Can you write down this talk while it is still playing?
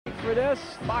for this.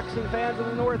 Boxing fans in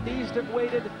the Northeast have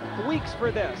waited weeks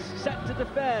for this. Set to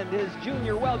defend his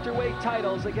junior welterweight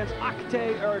titles against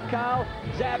Oktay Urkal.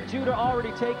 Zab Judah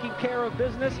already taking care of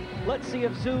business. Let's see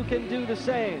if Tszyu can do the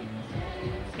same.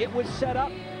 It would set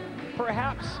up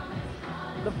perhaps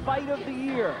the fight of the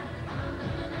year.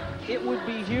 It would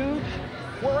be huge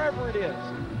wherever it is.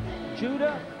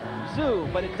 Judah,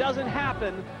 Tszyu, but it doesn't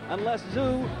happen unless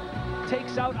Tszyu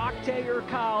takes out Oktay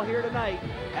Urkal here tonight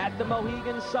at the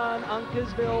Mohegan Sun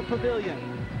Uncasville Pavilion.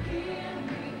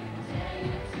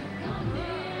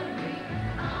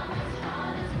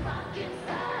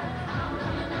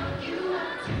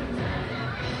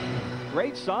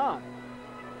 Great song.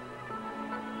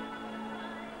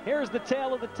 Here's the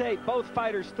tail of the tape. Both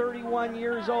fighters 31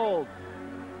 years old.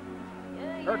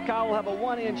 Urkal will have a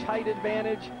 1-inch height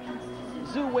advantage.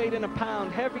 Tszyu weighed in a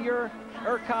pound heavier.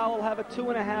 Urkal will have a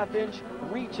 2.5-inch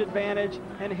reach advantage,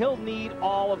 and he'll need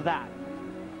all of that.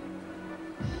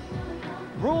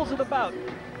 Rules of the bout.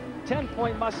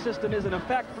 10-point must system is in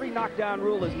effect. 3 knockdown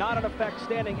rule is not in effect.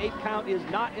 Standing 8 count is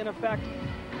not in effect.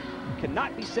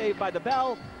 Cannot be saved by the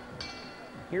bell.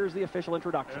 Here's the official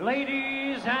introduction.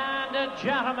 Ladies and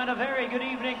gentlemen, a very good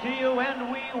evening to you,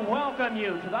 and we welcome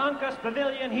you to the Uncas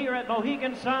Pavilion here at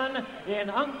Mohegan Sun in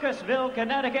Uncasville,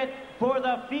 Connecticut, for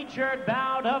the featured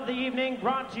bout of the evening,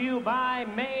 brought to you by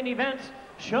Main Events,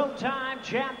 Showtime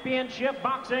Championship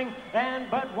Boxing, and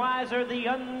Budweiser, the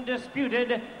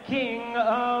undisputed king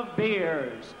of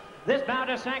beers. This bout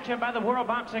is sanctioned by the World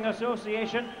Boxing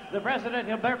Association, the President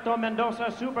Gilberto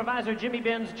Mendoza, Supervisor Jimmy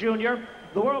Benz Jr.,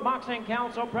 the World Boxing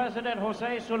Council President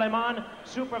Jose Suleiman,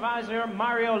 Supervisor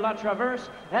Mario Latraverse,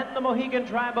 and the Mohegan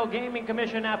Tribal Gaming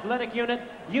Commission Athletic Unit,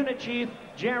 Unit Chief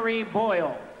Jerry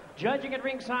Boyle. Judging at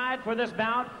ringside for this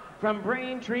bout, from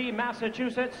Braintree,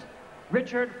 Massachusetts,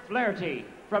 Richard Flaherty.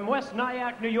 From West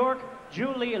Nyack, New York,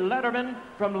 Julie Letterman.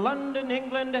 From London,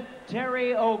 England,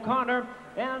 Terry O'Connor.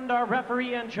 And our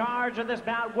referee in charge of this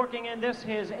bout, working in this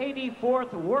his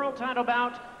 84th world title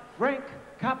bout, Frank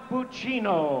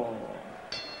Cappuccino.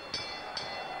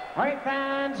 All right,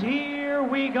 fans, here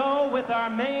we go with our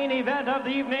main event of the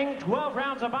evening. 12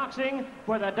 rounds of boxing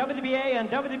for the WBA and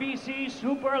WBC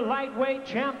Super Lightweight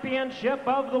Championship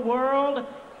of the World.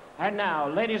 And now,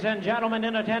 ladies and gentlemen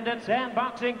in attendance and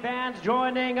boxing fans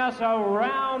joining us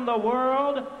around the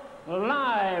world,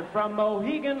 live from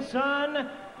Mohegan Sun,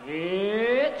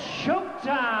 it's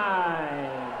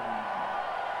showtime!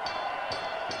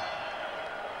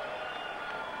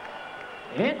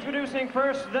 Introducing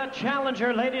first the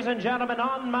challenger, ladies and gentlemen,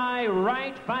 on my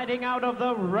right, fighting out of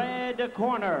the red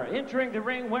corner, entering the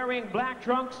ring wearing black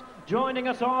trunks, joining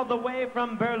us all the way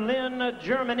from Berlin,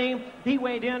 Germany. He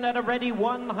weighed in at a ready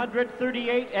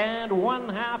 138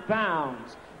 1/2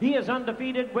 pounds. He is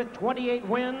undefeated with 28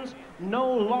 wins, no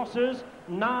losses,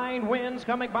 9 wins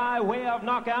coming by way of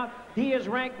knockout. He is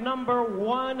ranked number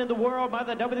 1 in the world by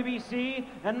the WBC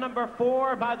and number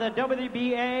 4 by the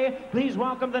WBA. Please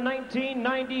welcome the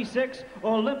 1996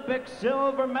 Olympic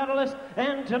silver medalist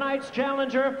and tonight's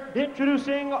challenger,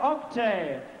 introducing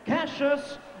Oktay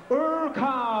Cassius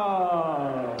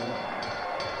Urkal.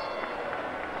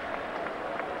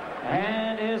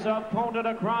 And his opponent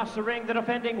across the ring, the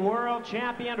defending world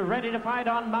champion, ready to fight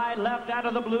on my left, out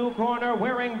of the blue corner,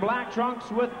 wearing black trunks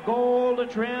with gold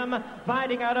trim,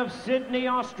 fighting out of Sydney,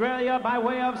 Australia, by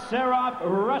way of Sarov,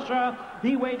 Russia.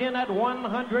 He weighed in at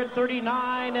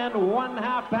 139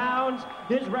 1/2 pounds.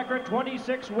 His record,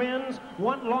 26 wins,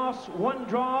 1 loss, 1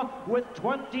 draw, with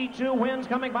 22 wins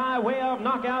coming by way of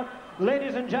knockout.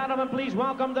 Ladies and gentlemen, please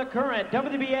welcome the current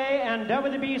WBA and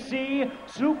WBC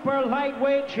Super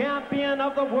Lightweight Champion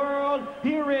of the world.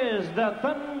 Here is the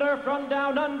Thunder from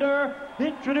Down Under,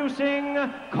 introducing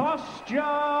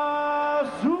Kostya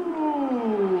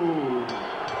Tszyu.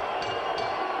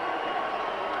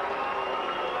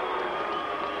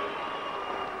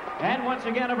 And once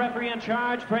again, a referee in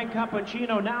charge, Frank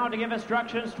Cappuccino, now to give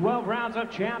instructions. 12 rounds of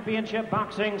championship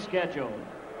boxing scheduled.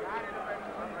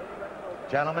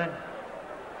 Gentlemen,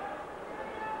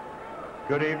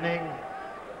 good evening.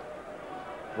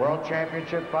 World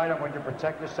Championship fight, I want you to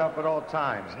protect yourself at all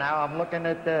times. Now I'm looking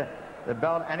at the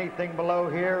belt. Anything below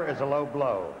here is a low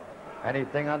blow.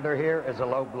 Anything under here is a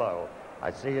low blow.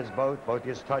 I see his both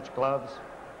his touch gloves.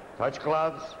 Touch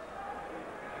gloves.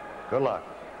 Good luck.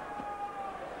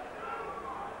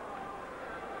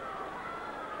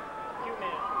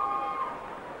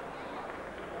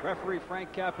 Referee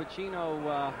Frank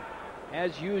Cappuccino,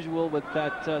 as usual, with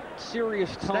that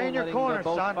serious tone, letting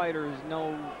both fighters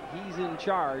know he's in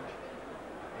charge.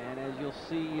 And as you'll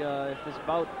see, if this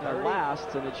bout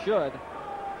lasts, and it should,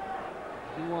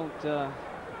 he won't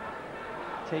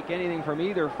take anything from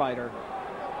either fighter.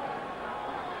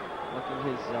 Look at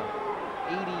his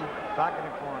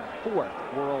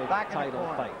 84th world title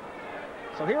fight.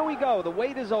 So here we go. The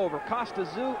wait is over. Kostya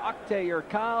Tszyu, Oktay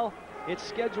Urkal. It's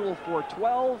scheduled for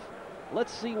 12.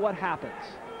 Let's see what happens.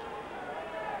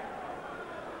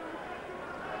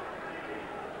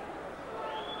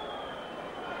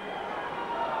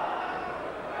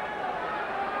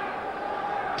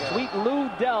 Sweet Lou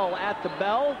Dell at the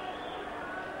bell.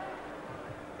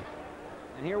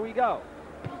 And here we go.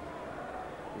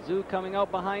 Tszyu coming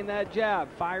out behind that jab.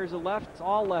 Fires a left. It's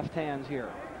all left hands here.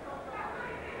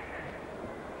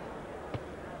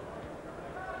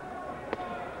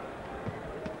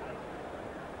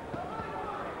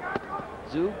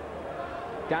 Tszyu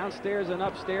downstairs and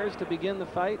upstairs to begin the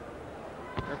fight.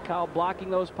 Urkal blocking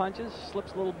those punches.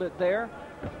 Slips a little bit there.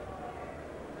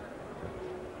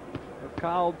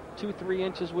 Urkal 2-3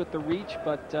 inches with the reach,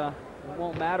 but it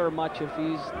won't matter much if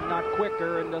he's not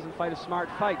quicker and doesn't fight a smart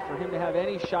fight. For him to have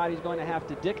any shot, he's going to have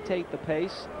to dictate the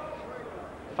pace,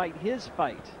 fight his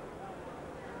fight.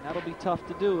 That'll be tough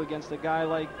to do against a guy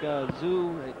like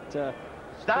Tszyu at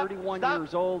 31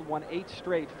 years old, won 8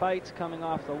 straight fights, coming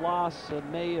off the loss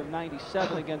in May of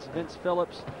 '97 against Vince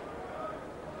Phillips.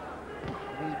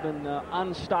 He's been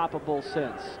unstoppable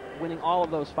since, winning all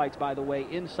of those fights, by the way,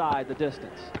 inside the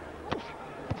distance.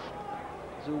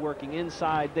 Tszyu working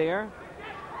inside there.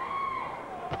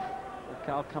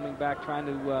 Urkal coming back, trying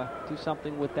to do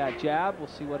something with that jab. We'll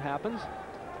see what happens.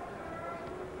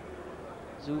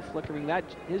 Tszyu flickering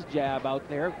his jab out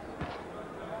there.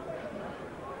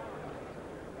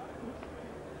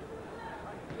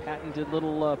 Patented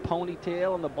little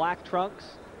ponytail and the black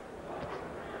trunks.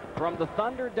 From the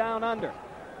Thunder down under,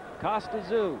 Kostya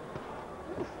Tszyu.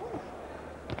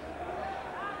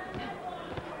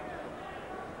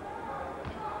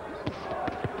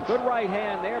 Good right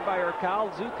hand there by Urkal.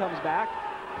 Tszyu comes back.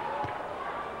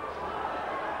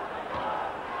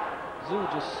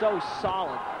 Tszyu just so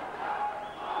solid.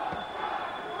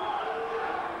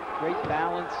 Great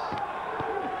balance.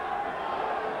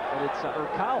 But it's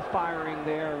Urkal firing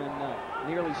there and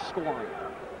nearly scoring.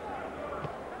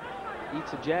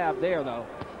 Eats a jab there, though.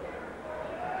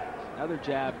 Another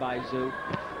jab by Tszyu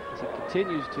as he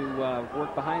continues to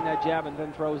work behind that jab and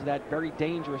then throws that very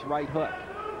dangerous right hook.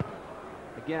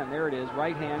 Again, there it is,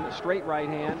 right hand, a straight right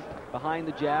hand behind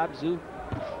the jab. Tszyu.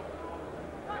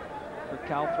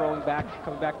 Urkal throwing back,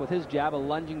 coming back with his jab, a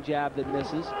lunging jab that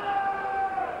misses.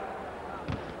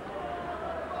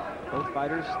 Both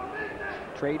fighters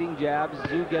trading jabs.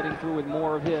 Tszyu getting through with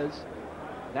more of his.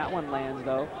 That one lands,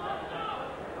 though.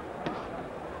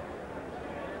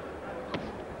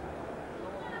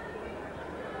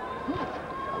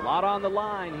 A lot on the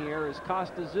line here as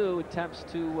Kostya Tszyu attempts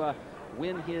to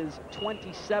win his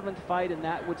 27th fight, and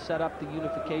that would set up the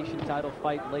unification title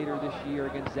fight later this year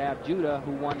against Zab Judah,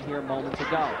 who won here moments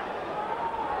ago.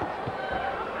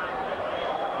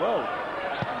 Whoa.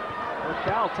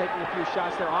 Urkal taking a few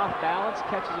shots there, off balance,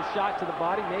 catches a shot to the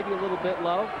body, maybe a little bit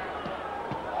low.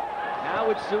 Now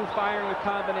it's Tszyu firing a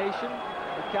combination.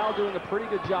 Urkal doing a pretty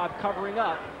good job covering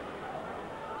up.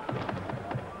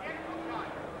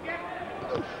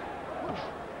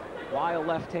 Wild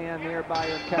left hand there by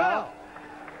Urkal.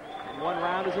 And 1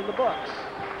 round is in the books.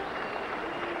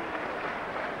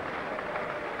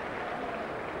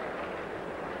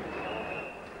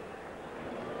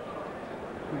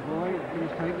 Boy,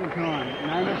 he's taking time.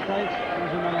 No mistakes,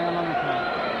 doesn't matter how long it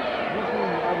takes.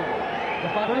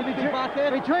 The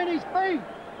backhand between his feet.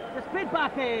 The split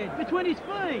backhand between his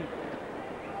feet.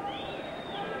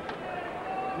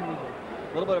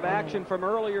 A little bit of action from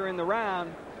earlier in the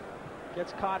round.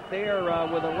 Gets caught there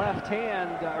with a left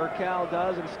hand, Urkal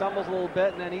does, and stumbles a little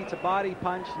bit and then eats a body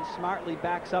punch and smartly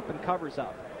backs up and covers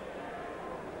up.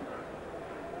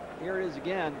 Here it is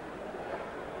again.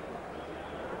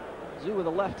 Tszyu with a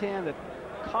left hand that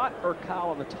caught Urkal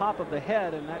on the top of the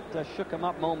head, and that shook him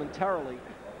up momentarily.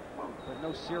 But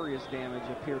no serious damage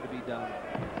appeared to be done.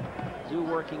 Tszyu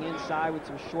working inside with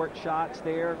some short shots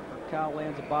there. Urkal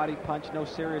lands a body punch, no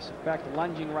serious effect.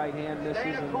 Lunging right hand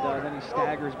misses, and then he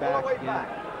staggers back again.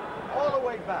 All the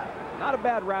way back. Not a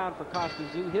bad round for Kostya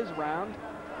Tszyu, his round.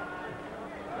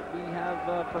 But we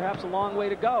have perhaps a long way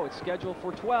to go. It's scheduled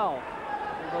for 12.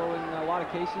 Although in a lot of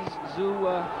cases, Tszyu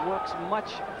works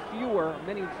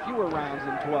many fewer rounds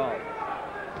than 12.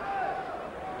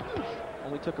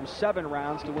 Only took him 7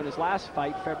 rounds to win his last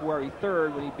fight, February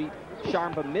 3rd, when he beat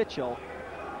Sharmba Mitchell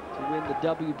to win the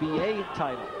WBA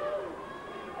title.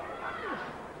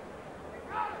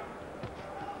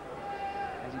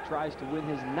 As he tries to win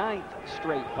his 9th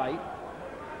straight fight.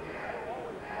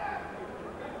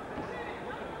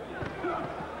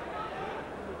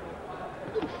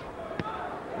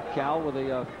 Urkal with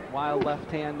a wild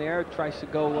left hand there, tries to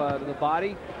go to the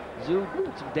body. Tszyu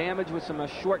did some damage with some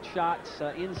short shots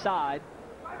inside.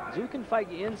 Tszyu can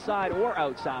fight you inside or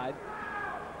outside.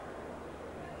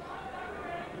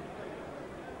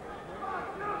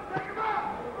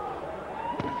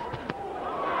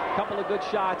 Couple of good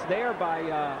shots there by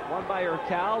one by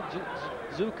Urkal.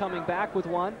 Tszyu coming back with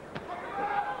one.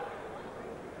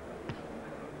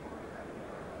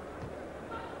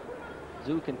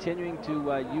 Tszyu continuing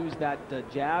to use that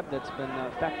jab that's been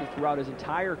effective throughout his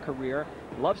entire career.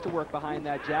 Loves to work behind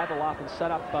that jab. He'll often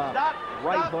set up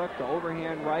right hook, the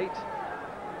overhand right.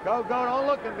 Go, don't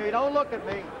look at me, don't look at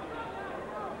me.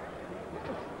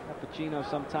 Cappuccino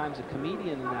sometimes a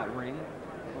comedian in that ring.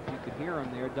 I don't know if you could hear him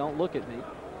there. Don't look at me.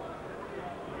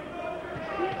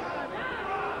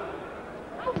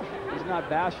 He's not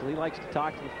bashful. He likes to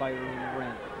talk to the fighter in the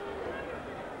ring.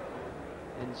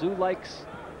 And Tszyu likes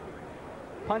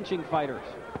punching fighters,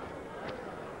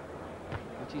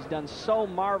 which he's done so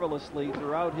marvelously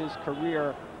throughout his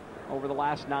career over the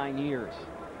last 9 years.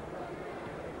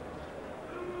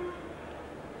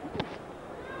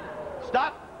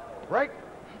 Stop! Break!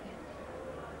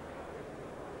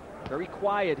 Very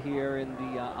quiet here in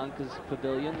the Uncas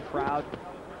Pavilion. The crowd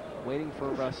waiting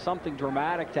for something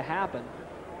dramatic to happen.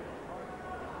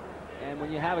 And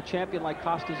when you have a champion like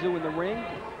Kostya Tszyu in the ring,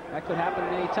 that could happen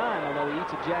at any time, although he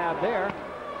eats a jab there.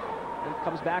 And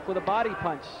comes back with a body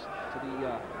punch to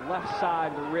the left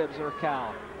side of the ribs of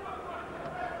Urkal.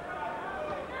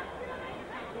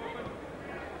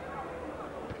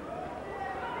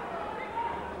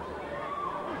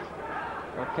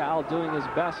 Urkal doing his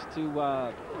best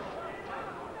to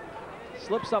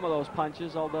slip some of those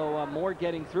punches, although more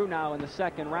getting through now in the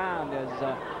second round as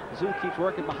Tszyu keeps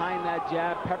working behind that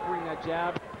jab, peppering that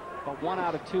jab. But 1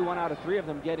 out of 2, 1 out of 3 of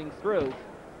them getting through.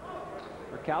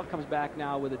 Urkal comes back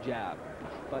now with a jab,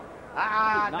 but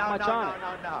not much on it.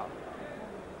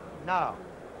 No.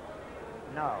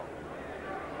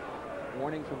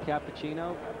 Warning from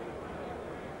Cappuccino.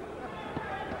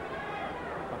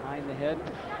 Behind the head,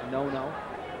 no.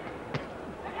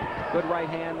 Good right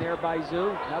hand there by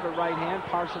Tszyu. Another right hand,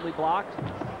 partially blocked.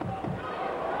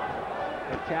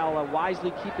 Urkal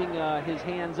wisely keeping his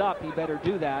hands up. He better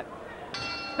do that.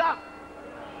 Stop!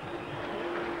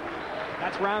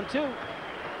 That's round 2.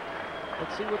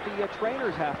 Let's see what the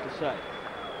trainers have to say.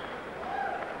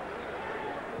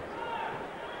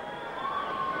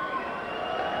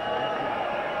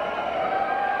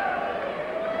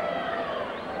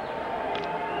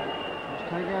 Just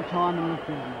take our time in this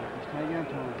business. Just take our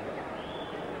time.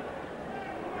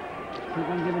 Keep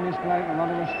on giving this bloke a lot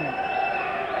of respect.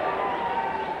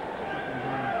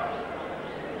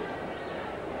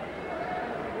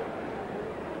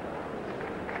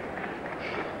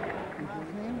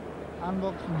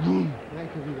 Anboxen, boom,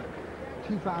 rechte wieder.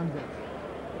 Tiefer ansetzen.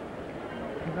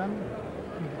 Und dann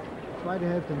zweite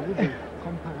Hälfte, Rücken,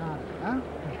 komm Parade. Ja?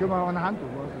 Ich gebe mal eine Hand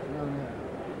um.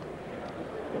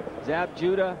 Zab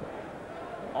Judah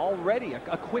already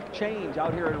a quick change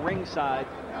out here at ringside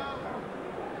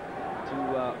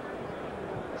to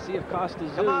see if Kostya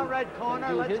Tszyu Come on, red corner,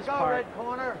 can do let's his go, part red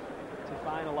corner. to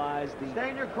finalize the Stay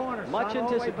in your corner, much son, all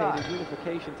the way anticipated back.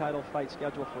 unification title fight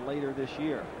scheduled for later this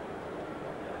year.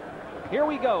 Here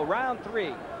we go, round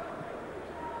 3.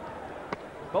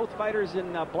 Both fighters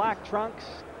in black trunks.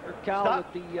 Urkal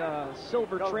with the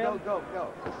silver trim. Go.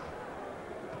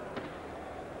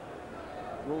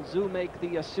 Will Tszyu make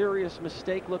the serious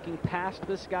mistake looking past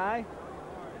this guy?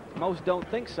 Most don't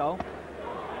think so.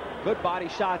 Good body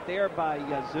shot there by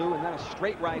Tszyu, and then a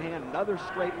straight right hand, another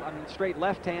straight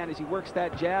left hand as he works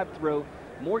that jab through.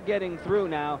 More getting through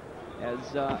now as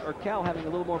Urkal having a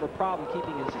little more of a problem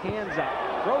keeping his hands up.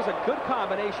 Throws a good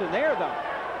combination there, though.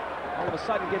 All of a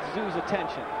sudden gets Tszyu's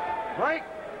attention. Break!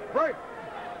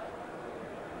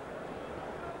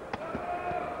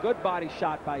 Good body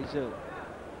shot by Tszyu.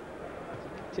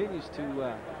 Continues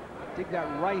to dig that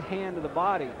right hand to the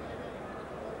body.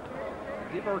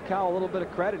 Give Urkal a little bit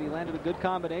of credit. He landed a good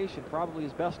combination, probably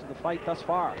his best of the fight thus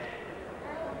far.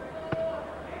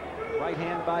 Right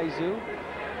hand by Tszyu.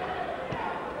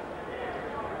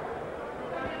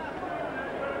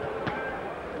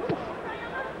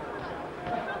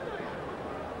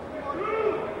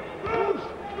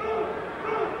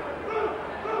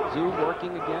 Tszyu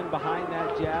working again behind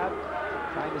that jab,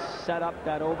 trying to set up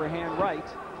that overhand right.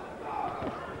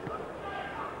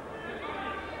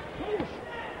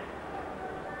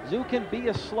 Tszyu can be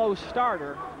a slow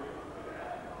starter,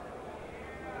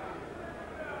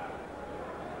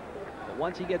 but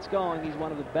once he gets going, he's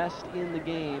one of the best in the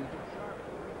game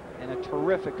and a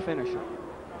terrific finisher.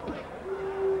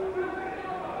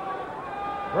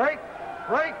 Break!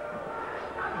 Break!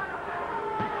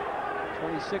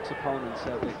 26 opponents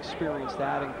have experienced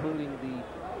that, including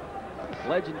the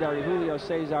legendary Julio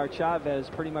Cesar Chavez,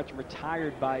 pretty much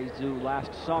retired by Tszyu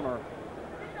last summer.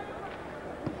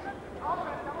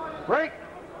 Break!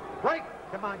 Break!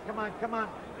 Come on, come on, come on.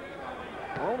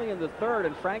 We're only in the third,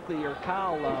 and frankly,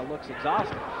 Urkal looks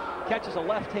exhausted. Catches a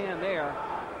left hand there.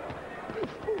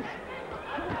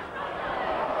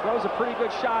 Throws a pretty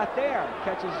good shot there.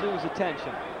 Catches Tszyu's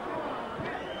attention.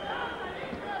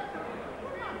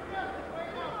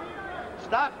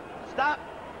 Stop! Stop!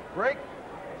 Break!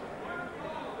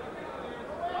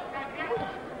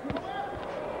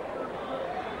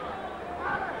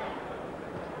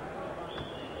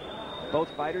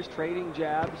 Both fighters trading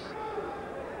jabs.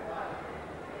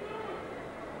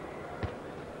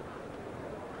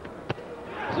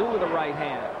 Tszyu with a right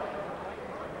hand.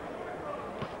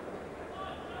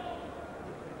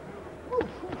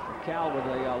 Urkal with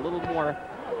a little more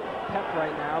pep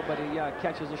right now, but he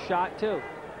catches a shot too.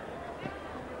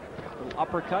 Little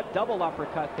uppercut, double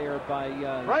uppercut there by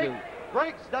Break! Tszyu.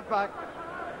 Break! Step back!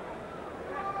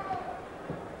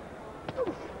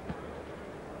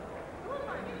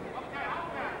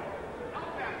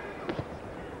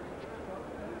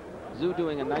 Tszyu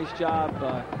doing a nice job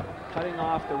cutting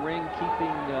off the ring,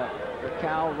 keeping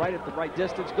Urkal right at the right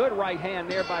distance. Good right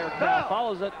hand there by Urkal.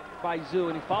 Follows it by Tszyu,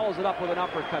 and he follows it up with an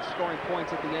uppercut, scoring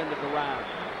points at the end of the round.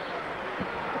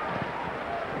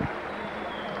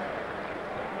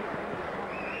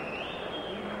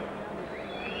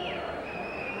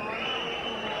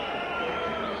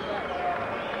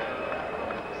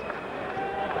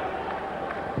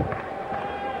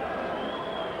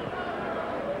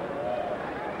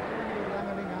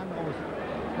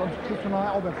 Sonst kriegst du noch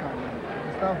eine Aufmerksamkeit.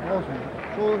 Das darf draußen.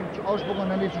 So ausspucken und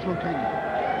dann nächsten Schluck trinken.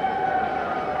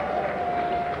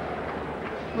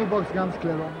 New box ganz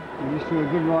clever. You just do a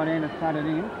good right hand and start it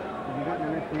in. If you got the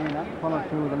left hand up, follow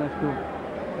through with the left hook.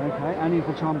 Okay, only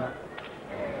for Chamba.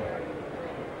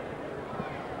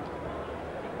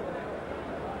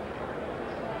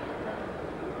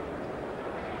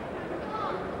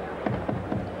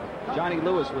 Johnny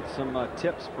Lewis with some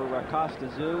tips for Kostya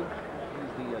Tszyu.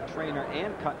 He's the trainer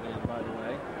and cutman, by the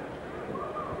way.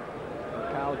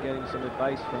 Urkal getting some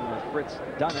advice from Fritz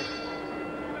Dunnick.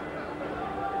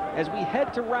 As we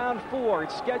head to round 4,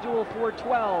 it's scheduled for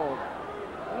 12.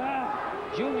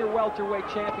 Junior welterweight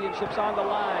championships on the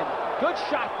line. Good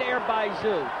shot there by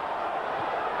Tszyu.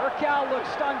 Urkal looks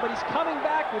stunned, but he's coming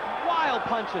back with wild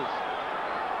punches.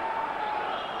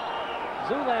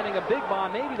 Tszyu landing a big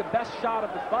bomb, maybe the best shot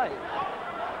of the fight.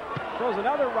 Throws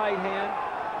another right hand.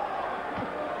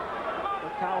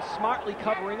 Urkal smartly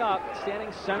covering up,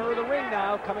 standing center of the ring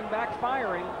now, coming back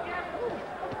firing.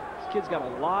 This kid's got a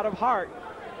lot of heart.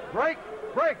 Break!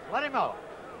 Break! Let him go!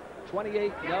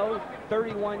 28, no,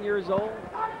 31 years old.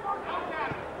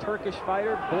 Turkish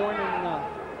fighter, born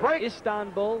in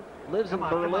Istanbul, lives in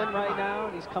Berlin right now,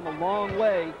 and he's come a long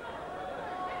way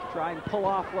to try and pull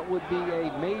off what would be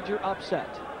a major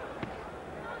upset.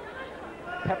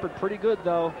 Peppered pretty good,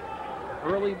 though,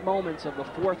 early moments of the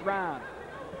 4th round.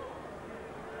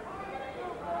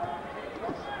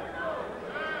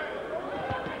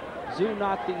 Tszyu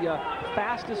not the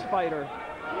fastest fighter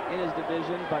in his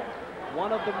division, but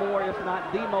one of the more, if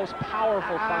not the most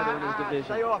powerful fighter in his division.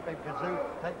 Stay off him, Tszyu.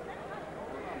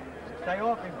 Stay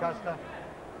off him, Kostya.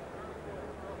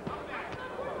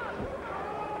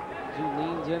 Tszyu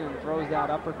leans in and throws that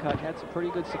uppercut. Had some pretty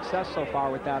good success so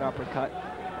far with that uppercut.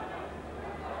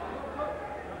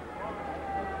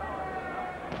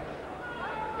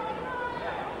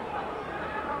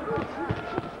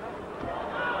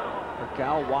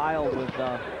 Urkal wild with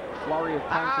a flurry of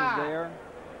punches there.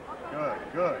 Good,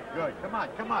 good, good. Come on,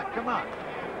 come on, come on.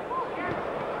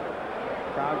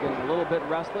 Crowd getting a little bit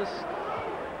restless.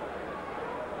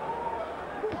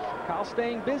 Urkal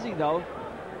staying busy, though.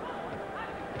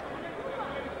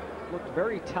 Looked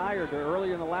very tired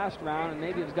earlier in the last round, and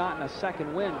maybe has gotten a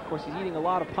second win. Of course, he's eating a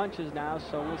lot of punches now,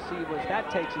 so we'll see if that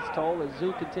takes its toll as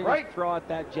Tszyu continues to throw out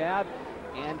that jab,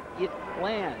 and it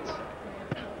lands.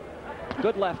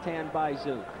 Good left hand by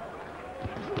Tszyu.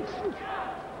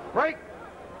 Break!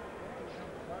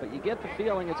 But you get the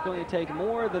feeling it's going to take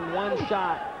more than one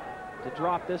shot to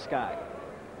drop this guy.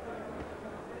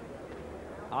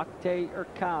 Oktay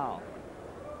Urkal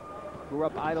grew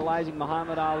up idolizing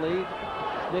Muhammad Ali.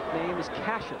 His nickname is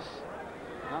Cassius.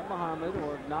 Not Muhammad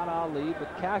or not Ali, but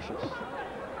Cassius.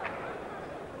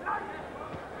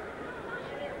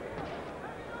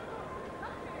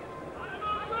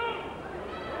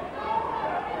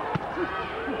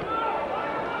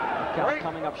 Urkal Urkal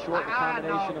coming up short with a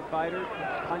combination of fighter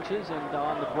punches, and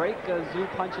on the break, Tszyu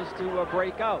punches to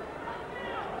break out.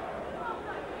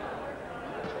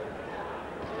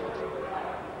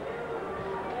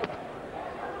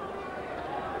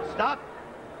 Stop.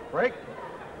 Break.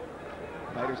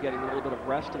 Fighter's getting a little bit of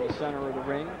rest in the center of the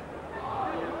ring.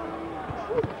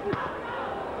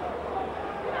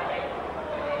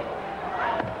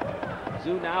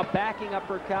 Tszyu now backing up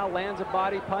Urkal, lands a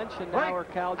body punch, and now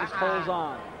Urkal just holds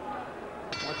on.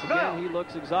 Once again, he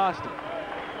looks exhausted.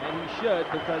 And he should,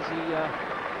 because he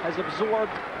has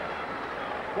absorbed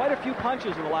quite a few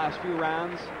punches in the last few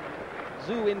rounds.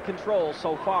 Tszyu in control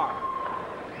so far.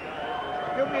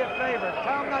 Do me a favor.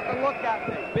 Tell him not to look at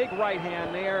me. Big right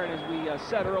hand there, and as we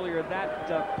said earlier, that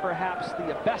perhaps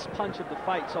the best punch of the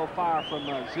fight so far from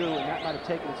Tszyu, and that might have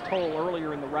taken its toll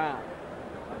earlier in the round.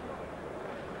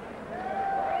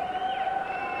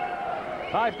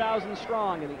 5,000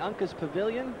 strong in the Uncas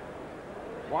Pavilion,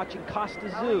 watching Kostya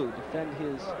Tszyu defend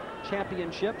his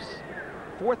championships.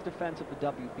 4th defense of the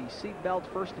WBC belt,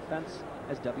 1st defense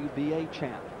as WBA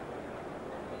champ.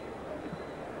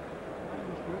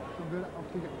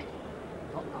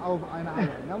 Auf eine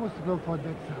Arbeit. Da musst du sofort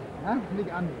weg sein. Ja?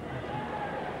 Nicht an.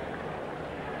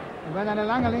 Und wenn eine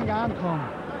lange linke Hand kommt,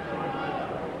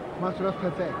 machst du das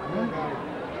perfekt. Ne?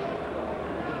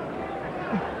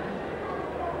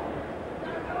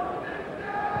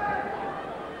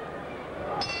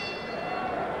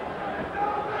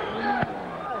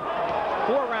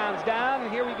 4 rounds down,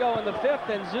 and here we go in the 5th,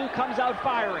 and Tszyu comes out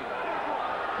firing.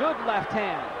 Good left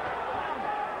hand.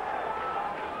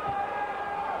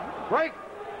 Break.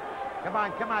 Come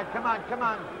on, come on, come on, come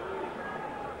on.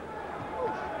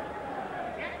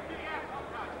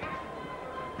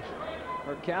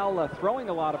 Urkal throwing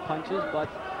a lot of punches, but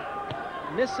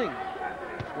missing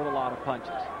with a lot of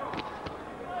punches.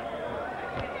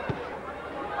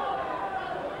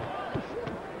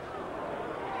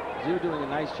 Tszyu doing a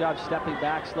nice job stepping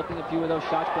back, slipping a few of those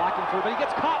shots, blocking through, but he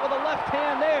gets caught with a left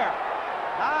hand there.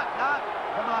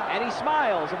 Come on. And he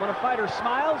smiles, and when a fighter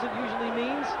smiles, it usually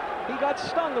means he got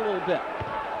stung a little bit.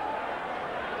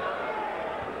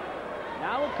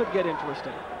 Now it could get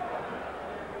interesting.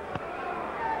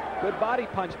 Good body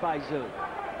punch by Tszyu.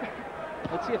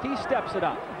 Let's see if he steps it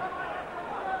up.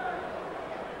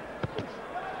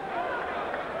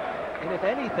 And if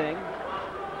anything,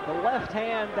 the left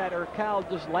hand that Urkal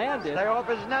just landed Stay off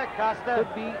his neck, Kostya.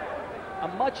 could be a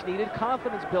much-needed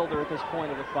confidence builder at this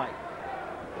point of the fight.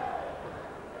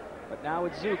 But now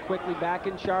it's Tszyu quickly back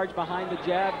in charge behind the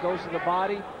jab, goes to the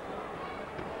body.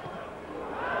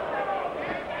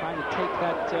 Trying to take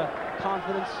that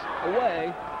confidence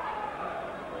away.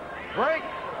 Break,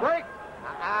 break.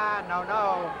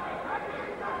 No.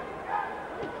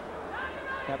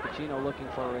 Cappuccino looking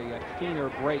for a cleaner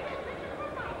break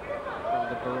from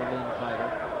the Berlin fighter.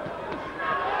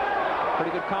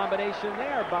 Pretty good combination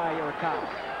there by Urkal.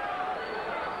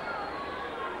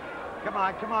 Come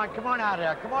on out of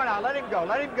there. Come on out, let him go,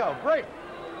 break.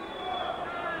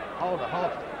 Hold it.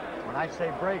 When I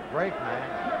say break, man.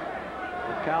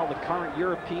 Urkal, the current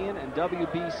European and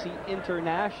WBC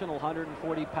international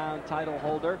 140-pound title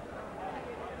holder.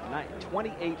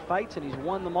 28 fights, and he's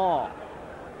won them all.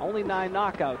 Only 9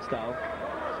 knockouts, though,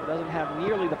 so doesn't have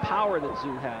nearly the power that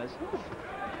Tszyu has.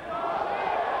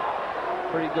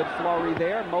 Pretty good flurry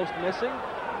there, most missing.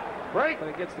 Break. But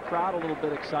it gets the crowd a little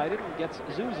bit excited and gets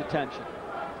Tszyu's attention.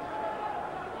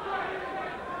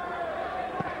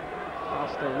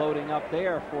 Costa loading up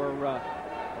there for the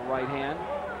right hand.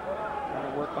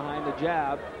 Trying to work behind the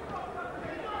jab.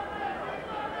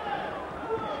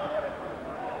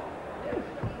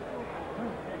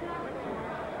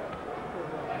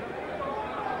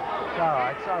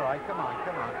 It's all right. Come on.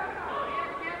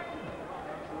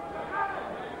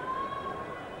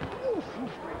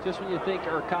 Just when you think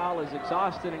Urkal is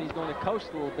exhausted and he's going to coast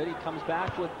a little bit, he comes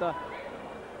back with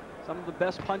some of the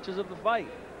best punches of the fight.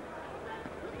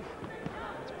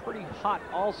 It's pretty hot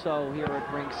also here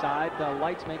at ringside. The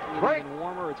light's making it even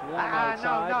warmer. It's warm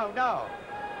outside. No.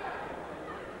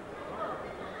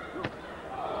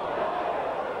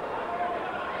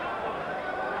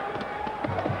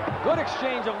 Good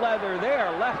exchange of leather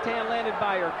there. Left hand landed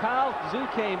by Urkal. Tszyu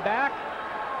came back.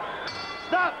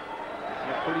 Stop.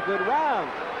 A pretty good round.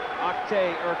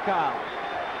 Oktay Urkal.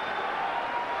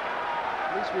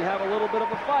 At least we have a little bit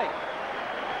of a fight.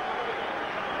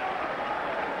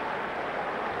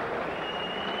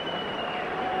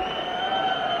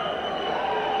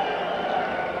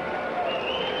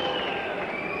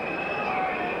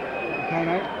 Okay,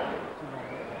 mate.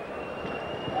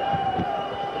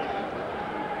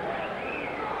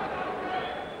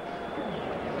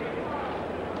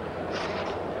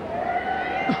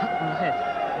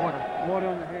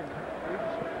 on the head.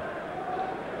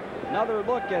 Another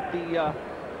look at the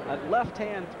left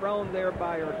hand thrown there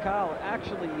by Urkal.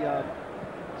 Actually,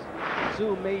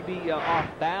 Tszyu may be off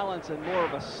balance and more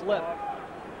of a slip.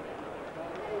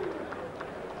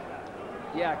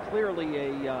 Yeah, clearly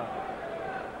a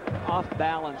off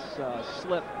balance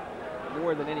slip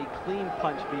more than any clean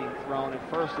punch being thrown. At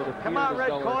first it appeared Come on, as red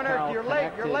though corner. Urkal You're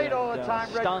late. You're late all the and, time,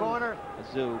 red stunned corner.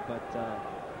 Tszyu, but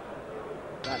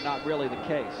not really the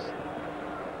case.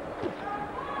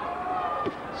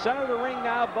 Center of the ring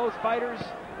now, both fighters.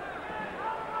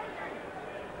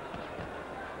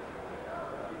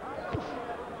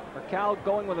 Urkal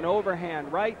going with an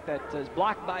overhand right that is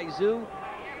blocked by Tszyu.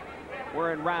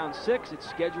 We're in round 6. It's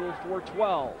scheduled for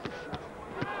 12.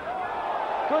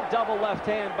 Good double left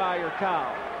hand by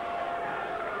Urkal.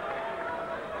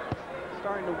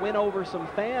 Starting to win over some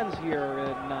fans here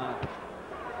in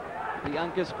the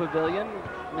Uncas Pavilion.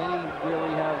 Many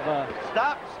really have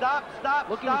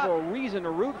looking for a reason to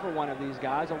root for one of these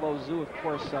guys, although Tszyu, of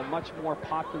course, a much more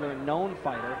popular and known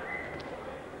fighter.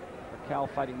 Urkal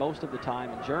fighting most of the time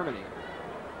in Germany.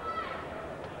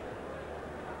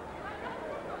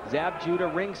 Zab Judah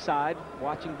ringside,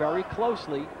 watching very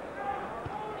closely.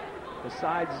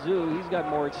 Besides Tszyu, he's got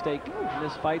more at stake in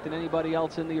this fight than anybody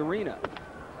else in the arena.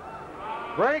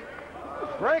 Break!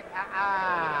 Break!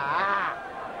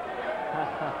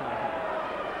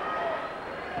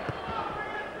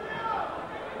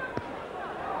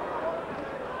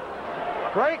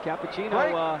 Break!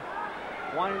 Cappuccino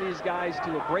wanting these guys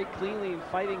to break cleanly and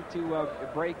fighting to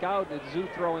break out. And Tszyu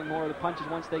throwing more of the punches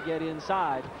once they get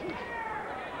inside.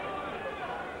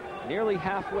 Nearly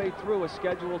halfway through a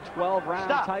scheduled 12-round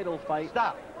title fight,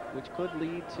 which could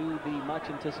lead to the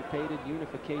much-anticipated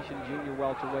unification junior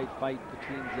welterweight fight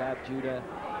between Zab Judah and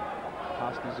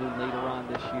Kostya Tszyu later on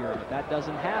this year. But that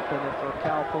doesn't happen if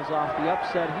Urkal pulls off the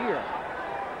upset here.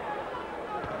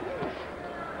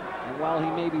 And while he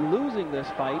may be losing this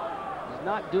fight, he's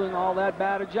not doing all that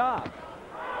bad a job.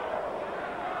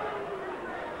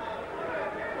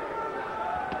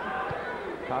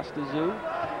 Kostya Tszyu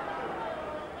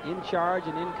in charge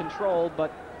and in control,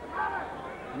 but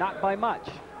not by much.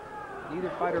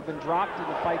 Neither fighter been dropped in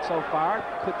the fight so far.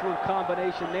 Quick little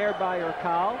combination there by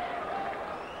Urkal.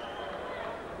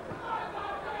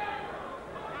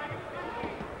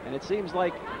 And it seems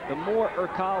like the more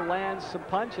Urkal lands some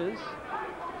punches,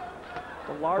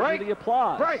 the larger the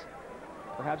applause.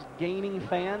 Perhaps gaining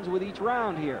fans with each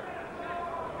round here.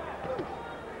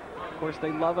 Of course,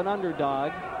 they love an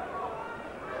underdog.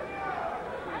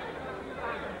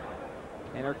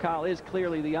 And Urkal is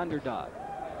clearly the underdog.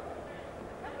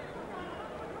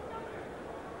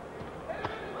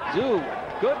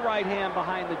 Tszyu, good right hand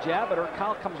behind the jab, but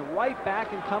Urkal comes right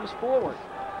back and comes forward.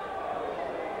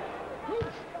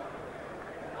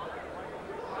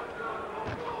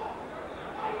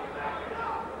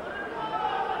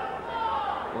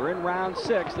 We're in round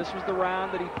 6. This was the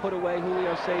round that he put away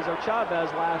Julio Cesar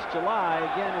Chavez last July.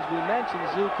 Again, as we mentioned,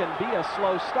 Tszyu can be a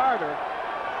slow starter.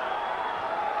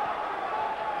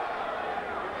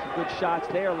 Good shots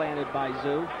there landed by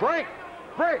Tszyu. Break!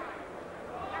 Break!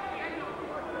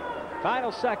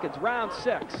 Final seconds, round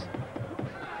 6.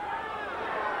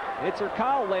 It's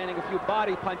Urkal landing a few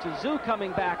body punches. Tszyu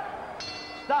coming back.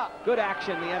 Stop! Good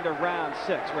action the end of round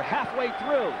 6. We're halfway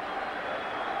through.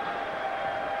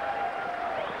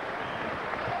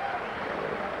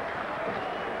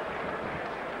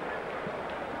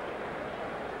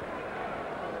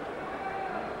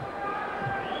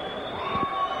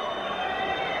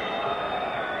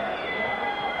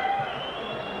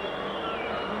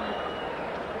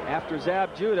 After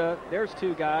Zab Judah, there's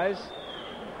two guys.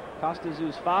 Kostya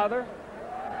Tszyu's father,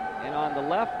 and on the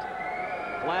left,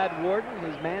 Vlad Warden,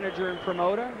 his manager and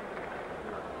promoter.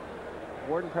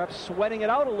 Warden perhaps sweating it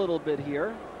out a little bit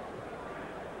here.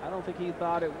 I don't think he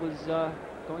thought it was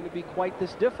going to be quite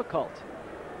this difficult,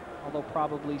 although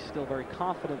probably still very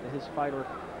confident that his fighter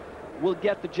will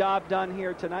get the job done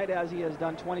here tonight, as he has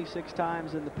done 26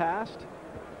 times in the past.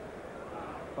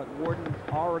 But Warden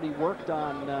already worked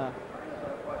on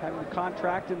having the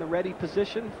contract in the ready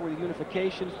position for the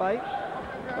unification fight.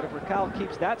 But if Urkal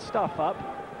keeps that stuff up,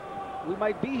 we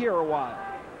might be here a while.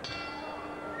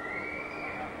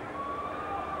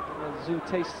 Tszyu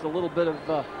tastes a little bit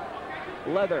of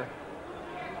leather.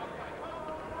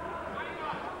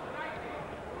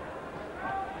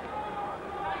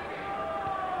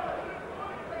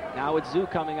 Now it's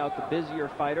Tszyu coming out, the busier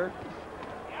fighter.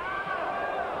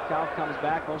 Urkal comes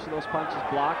back, most of those punches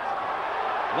blocked.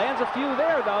 Lands a few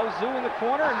there, though. Tszyu in the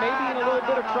corner and maybe in a little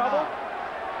bit of trouble.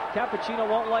 Cappuccino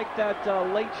won't like that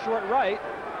late short right.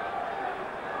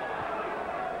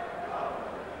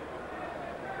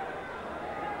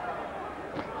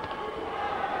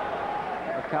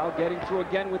 Urkal getting through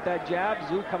again with that jab.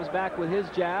 Tszyu comes back with his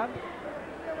jab.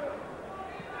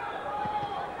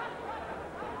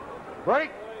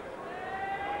 Break.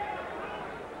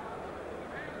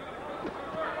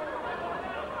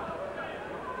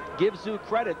 Give Tszyu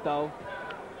credit, though.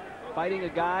 Fighting a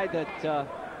guy that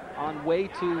on way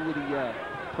to the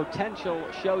potential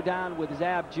showdown with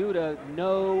Zab Judah,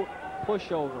 no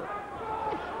pushover.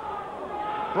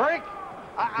 Break.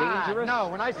 Dangerous. No,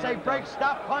 when I say break,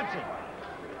 stop punching.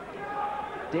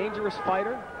 Dangerous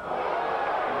fighter.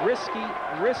 Risky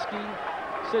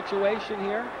situation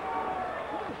here.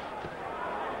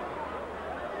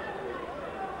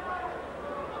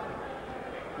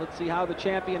 Let's see how the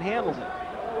champion handles it.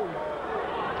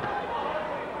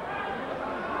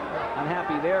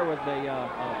 Unhappy there with the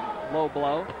low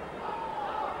blow.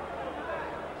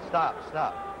 Stop.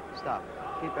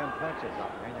 Keep them punches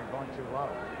up, man. You're going too low.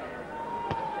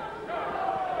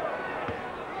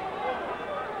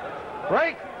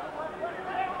 Break.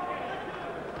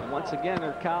 And once again,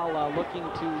 Urkal looking a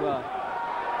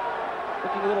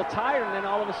little tired, and then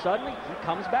all of a sudden he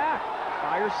comes back,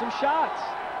 fires some shots.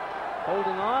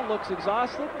 Holding on, looks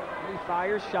exhausted, and he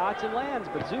fires shots and lands.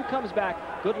 But Tszyu comes back.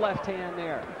 Good left hand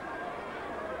there.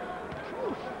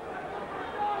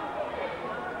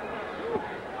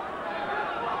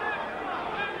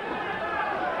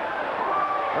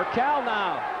 Urkal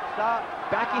now. Stop.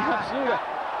 Backing up Tszyu.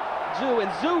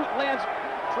 And Tszyu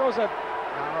throws a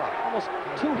almost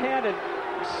two-handed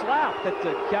slap that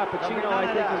Cappuccino, I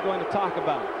think, is going to talk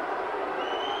about.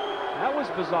 That was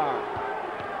bizarre.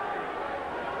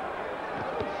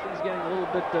 He's getting a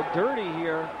little bit dirty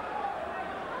here.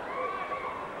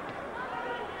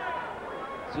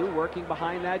 Tszyu working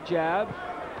behind that jab.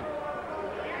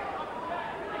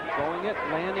 Throwing it,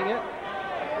 landing it.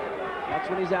 That's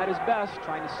when he's at his best,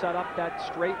 trying to set up that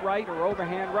straight right or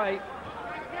overhand right.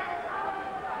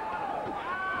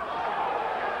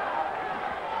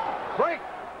 Break.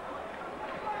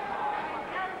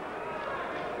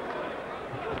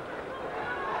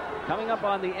 Coming up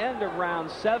on the end of round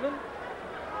 7.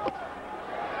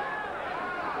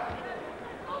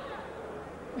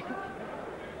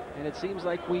 And it seems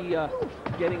like we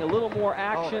getting a little more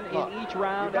action in each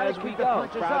round as we go.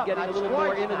 Crowd getting a little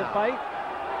more into the fight.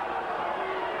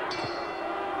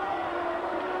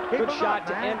 Good shot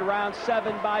to end round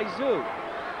 7 by Tszyu,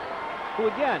 who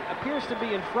again appears to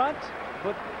be in front,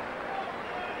 but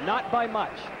not by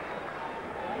much.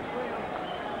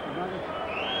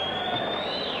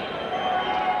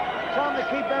 Tell him to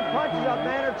keep them punches up,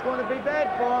 man, or it's going to be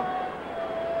bad for him.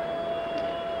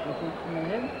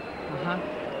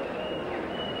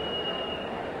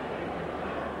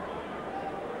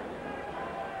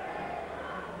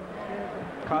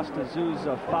 Kostya Tszyu's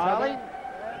father,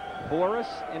 Boris,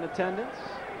 in attendance.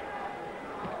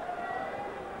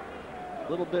 A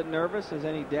little bit nervous, as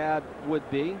any dad would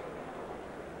be.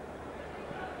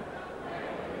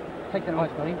 Take that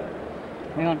ice, buddy.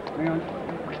 Hang on.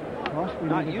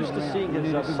 Not used to seeing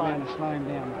his son slow him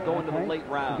down, go into the late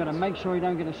rounds. You've got to make sure you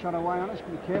don't get a shot away on us.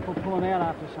 Be careful pulling out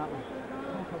after something.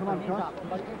 Come on, Kost.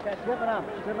 Strip it up,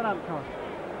 Kost.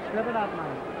 Strip it up,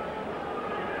 mate.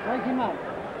 Wake him up.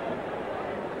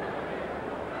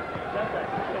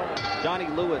 Johnny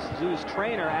Lewis, Tszyu's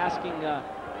trainer, asking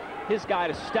his guy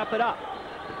to step it up.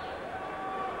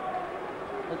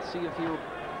 Let's see if he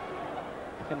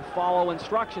can follow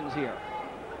instructions here.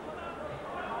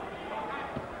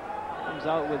 Comes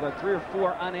out with 3 or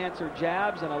 4 unanswered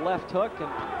jabs and a left hook,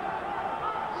 and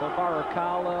so far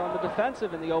Urkal on the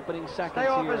defensive in the opening seconds. Stay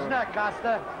off his neck,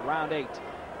 Kostya. Round 8.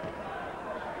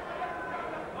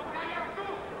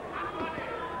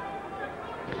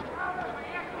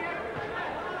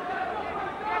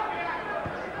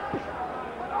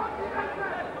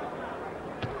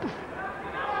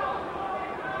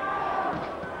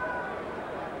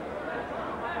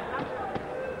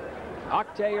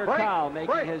 Oktay Urkal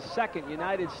making his second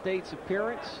United States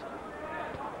appearance.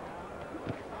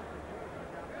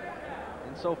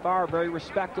 And so far, a very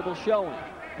respectable showing.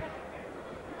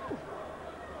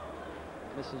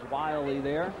 Misses wildly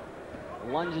there.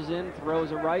 Lunges in,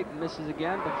 throws a right, misses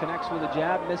again, but connects with a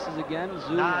jab, misses again.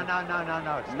 Tszyu,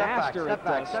 No. master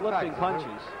at slipping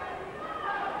punches.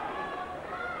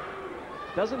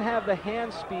 Doesn't have the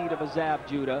hand speed of a Zab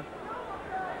Judah.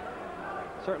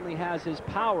 Certainly has his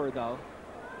power, though.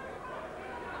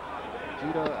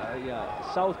 Judah,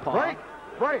 southpaw.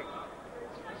 Break.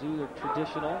 Tszyu, the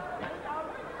traditional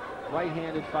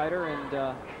right-handed fighter,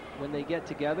 and when they get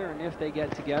together, and if they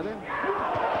get together,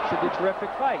 should be a terrific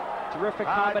fight. Terrific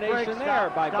combination there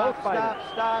by both fighters.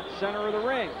 Stop. Center of the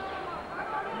ring.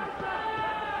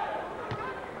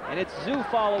 And it's Tszyu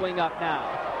following up now.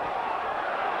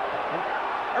 And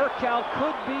Urkal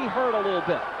could be hurt a little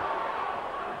bit.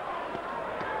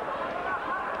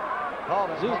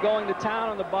 Tszyu going to town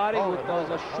on the body with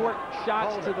those short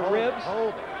shots to the ribs.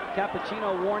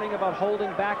 Cappuccino warning about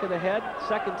holding back of the head.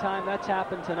 Second time that's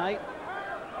happened tonight.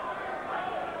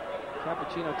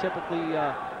 Cappuccino typically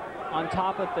on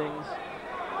top of things.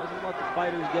 Doesn't let the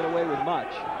fighters get away with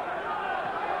much.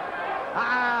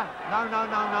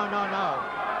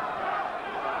 No.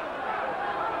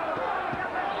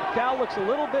 Cal looks a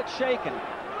little bit shaken.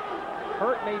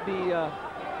 Hurt may be a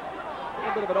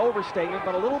little bit of an overstatement,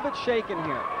 but a little bit shaken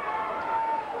here.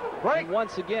 Break. And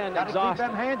once again, Gotta exhausted,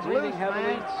 keep them hands breathing loose, heavily,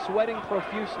 man. sweating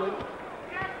profusely.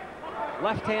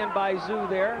 Left hand by Tszyu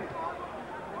there.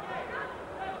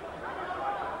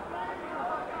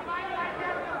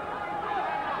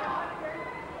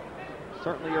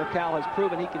 Certainly Urkal has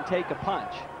proven he can take a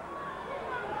punch.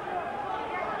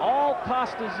 All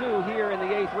Kostya Tszyu here in the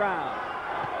 8th round.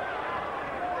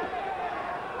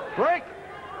 Break.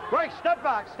 Step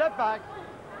back.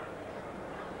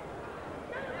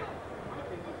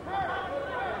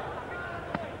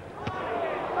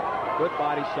 Good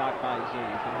body shot by Tszyu.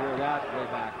 You can hear that way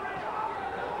back.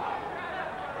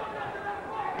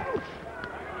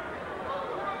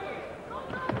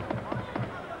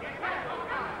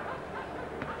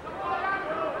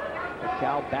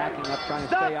 Cal backing up, trying to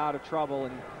stay out of trouble.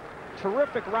 And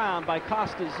terrific round by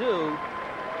Kostya Tszyu.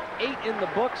 8 in the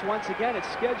books. Once again, it's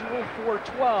scheduled for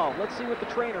 12. Let's see what the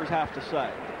trainers have to say.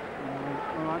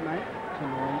 All right, mate.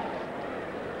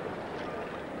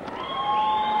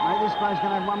 Mate, this guy's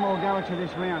going to have one more go at you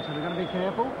this round, so we've got to be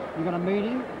careful. You've got to meet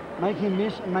him, make him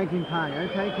miss, and make him pay.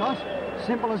 Okay, Kos?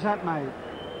 Simple as that, mate.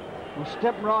 We'll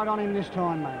step right on him this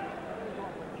time, mate.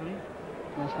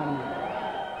 That's going to mate.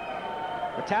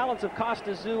 The talents of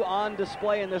Kostya Tszyu on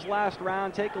display in this last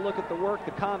round. Take a look at the work,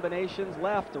 the combinations,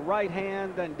 left to right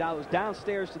hand, then goes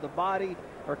downstairs to the body.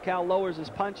 Urkal lowers his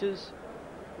punches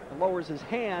and lowers his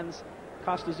hands.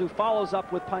 Kostya Tszyu follows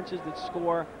up with punches that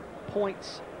score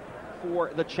points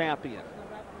for the champion.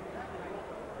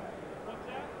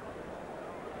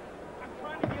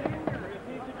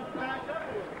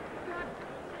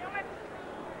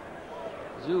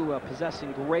 Tszyu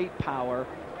possessing great power,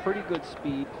 pretty good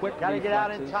speed, quick Gotta reflexes. get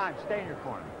out in time. Stay in your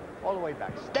corner. All the way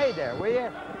back. Stay there, will you?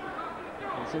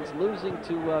 And since losing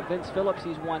to Vince Phillips,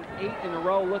 he's won 8 in a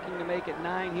row, looking to make it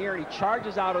 9 here. And he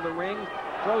charges out of the ring,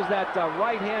 throws that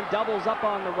right hand, doubles up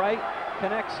on the right,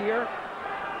 connects here.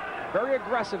 Very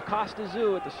aggressive Kostya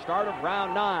Tszyu at the start of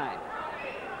round 9.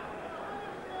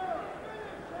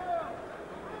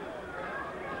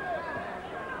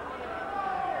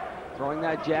 Throwing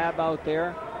that jab out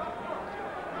there.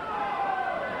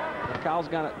 Urkal's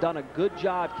done a good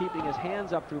job keeping his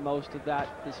hands up through most of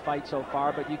this fight so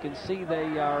far, but you can see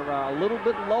they are a little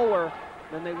bit lower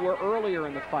than they were earlier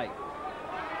in the fight.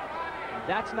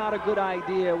 That's not a good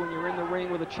idea when you're in the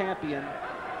ring with a champion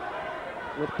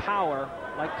with power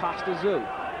like Kostya Tszyu.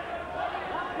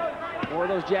 More of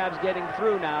those jabs getting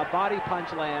through now. Body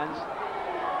punch lands.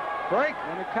 Break.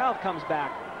 And Urkal comes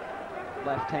back.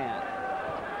 Left hand.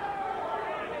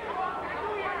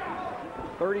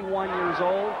 31 years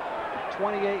old.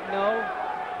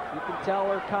 28-0. You can tell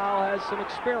Urkal has some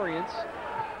experience.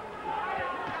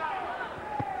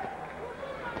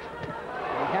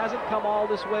 He hasn't come all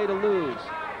this way to lose.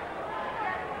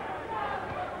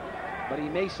 But he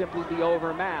may simply be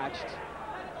overmatched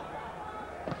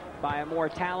by a more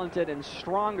talented and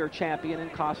stronger champion in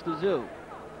Kostya Tszyu.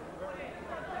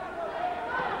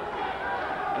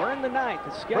 We're in the 9th.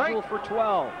 It's scheduled for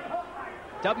 12.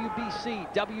 WBC,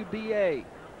 WBA,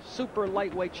 Super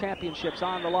Lightweight Championships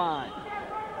on the line.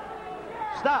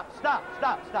 Stop.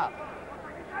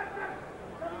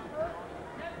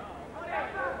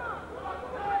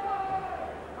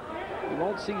 We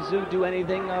won't see Tszyu do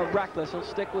anything reckless. He'll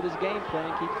stick with his game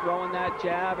plan, keep throwing that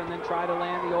jab, and then try to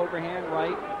land the overhand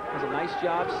right. Does a nice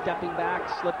job stepping back,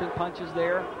 slipping punches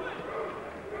there,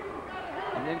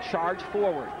 and then charge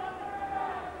forward.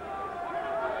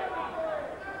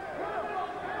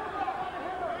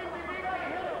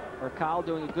 Urkal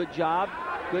doing a good job,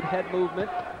 good head movement.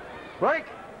 Break.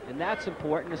 And that's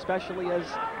important, especially as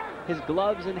his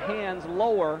gloves and hands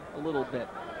lower a little bit.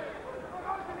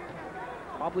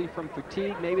 Probably from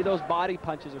fatigue. Maybe those body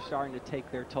punches are starting to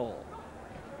take their toll.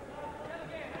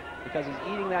 Because he's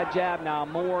eating that jab now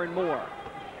more and more.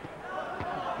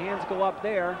 Hands go up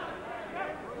there.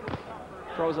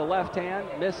 Throws a left hand,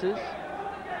 misses.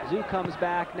 Tszyu comes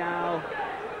back now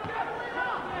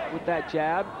with that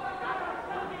jab.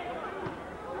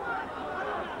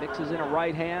 Mixes in a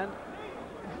right hand.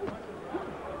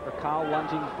 Urkal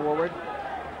lunging forward.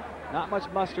 Not much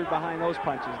mustard behind those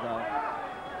punches, though.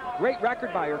 Great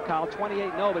record by Urkal,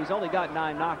 28-0, but he's only got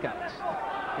 9 knockouts.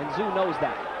 And Tszyu knows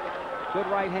that. Good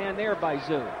right hand there by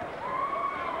Tszyu.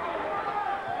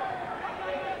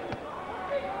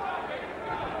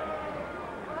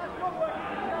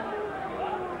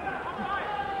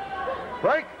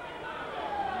 Break.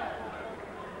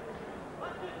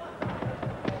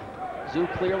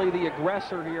 Tszyu clearly the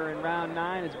aggressor here in round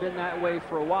 9. It's been that way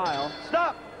for a while.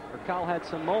 Stop. Urkal had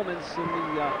some moments in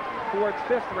the 4th,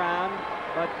 5th round,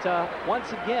 but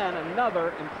once again,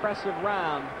 another impressive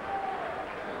round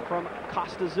from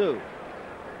Kostya Tszyu.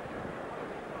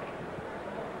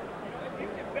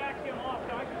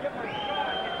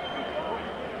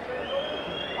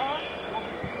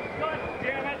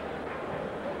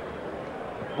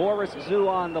 Boris Tszyu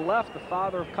on the left, the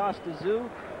father of Kostya Tszyu.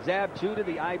 Zab Judah,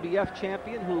 the IBF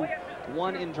champion, who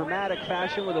won in dramatic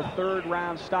fashion with a 3rd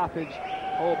round stoppage,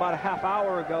 about a half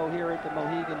hour ago here at the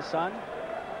Mohegan Sun.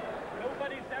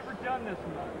 Nobody's ever done this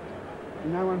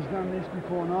one. No one's done this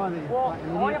before neither. Well,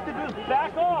 all you have to do is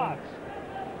back off.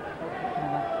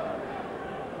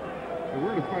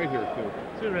 We're in a fight here, so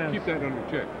keep that under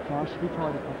check. Josh, be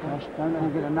tight, Josh. Don't let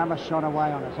him get another shot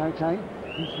away on us, okay?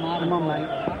 Be smart. Come on, mate.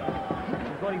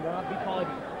 Buddy, Rob, be tight.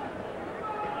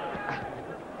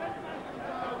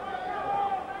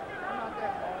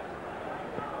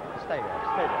 Stay there.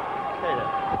 Stay there. Stay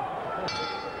there.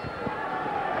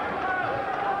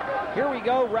 Here we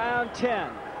go, round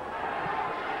 10.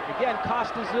 Again,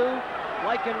 Kostya Tszyu,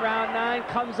 like in round 9,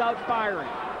 comes out firing.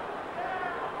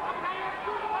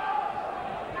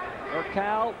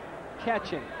 Urkal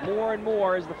catching more and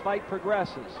more as the fight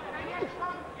progresses.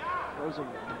 Throws a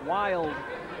wild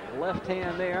left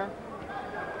hand there.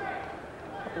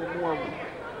 A couple more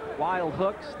wild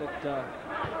hooks that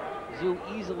Tszyu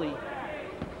easily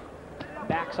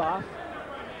backs off.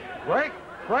 Break.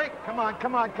 Break. Come on.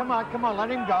 Come on. Come on. Come on. Let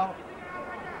him go.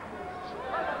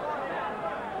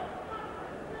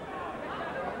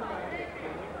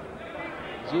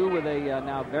 Tszyu with a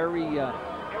now very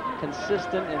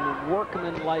consistent and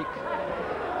workman-like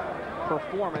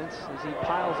performance as he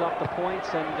piles up the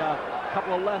points, and a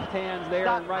couple of left hands there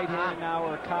and right hand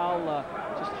now. Urkal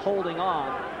just holding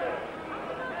on.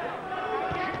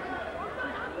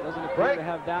 Doesn't appear to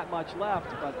have that much left,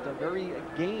 but very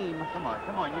game. Come on.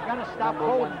 Come on. You got to stop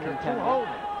holding. You're too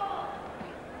holding.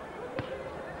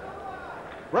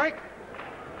 Break.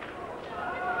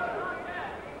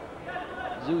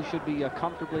 Tszyu should be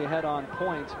comfortably ahead on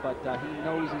points, but he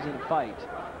knows he's in a fight.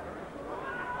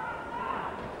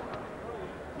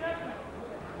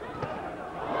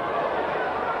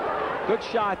 Good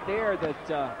shot there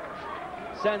that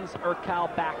sends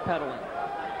Urkal backpedaling.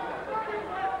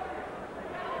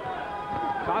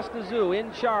 Kostya Tszyu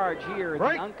in charge here at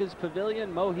the Uncas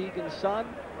Pavilion, Mohegan Sun.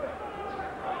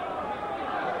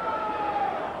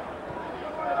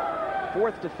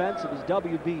 4th defense of his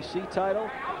WBC title.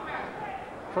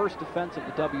 1st defense of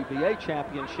the WBA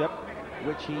championship,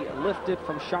 which he lifted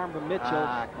from Sharma Mitchell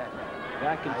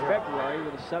back in February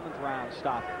with a 7th round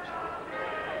stoppage.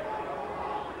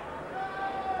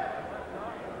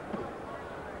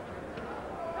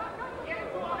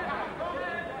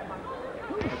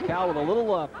 Urkal with a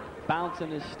little bounce in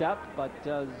his step, but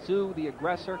Tszyu, the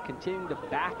aggressor, continuing to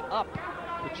back up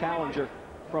the challenger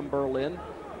from Berlin.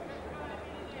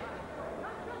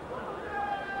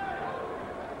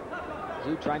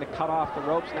 Tszyu trying to cut off the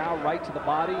ropes now, right to the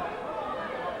body.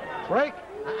 Break.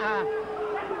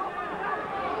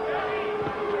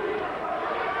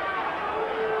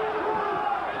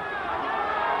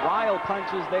 Wild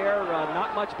punches there,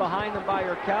 not much behind them by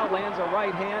Urkal. Lands a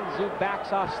right hand. Tszyu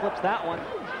backs off, slips that one.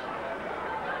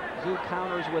 Tszyu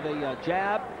counters with a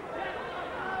jab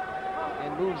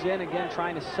and moves in again,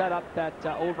 trying to set up that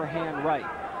overhand right.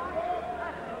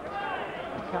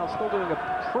 Urkal still doing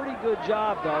a pretty good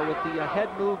job, though, with the head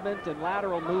movement and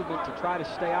lateral movement to try to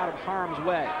stay out of harm's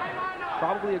way.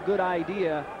 Probably a good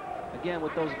idea, again,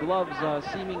 with those gloves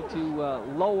seeming to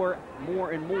lower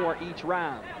more and more each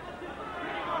round.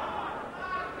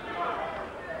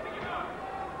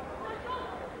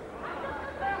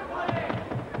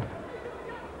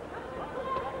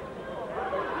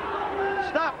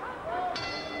 Stop.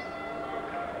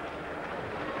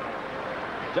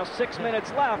 Just 6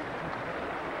 minutes left.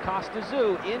 Kostya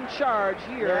Tszyu in charge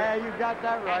here. Yeah, you got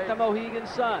that right. At the Mohegan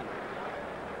Sun.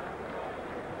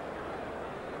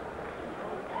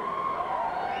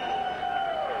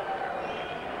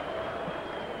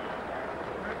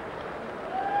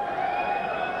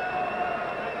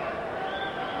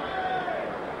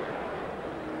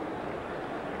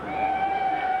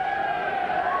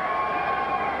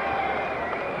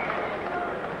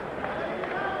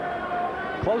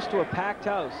 Close to a packed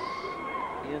house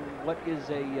in what is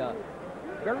a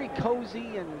very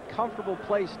cozy and comfortable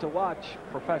place to watch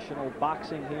professional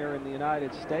boxing here in the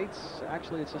United States.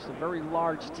 Actually, it's just a very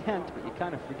large tent, but you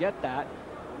kind of forget that.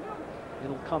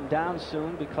 It'll come down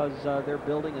soon because they're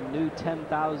building a new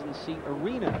 10,000-seat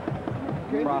arena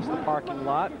across the parking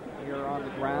lot here on the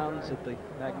grounds at the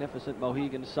magnificent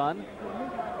Mohegan Sun.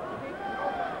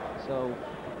 So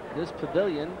this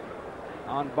pavilion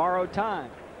on borrowed time.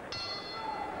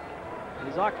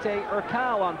 Is Oktay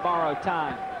Urkal on borrowed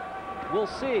time? We'll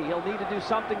see. He'll need to do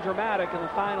something dramatic in the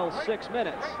final 6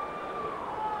 minutes,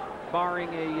 barring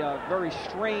a very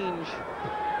strange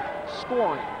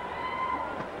scoring.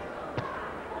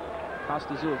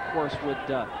 Kostya Tszyu, of course,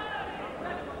 would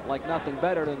like nothing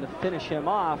better than to finish him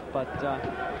off, but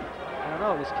I don't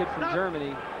know, this kid from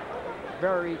Germany,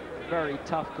 very, very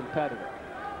tough competitor.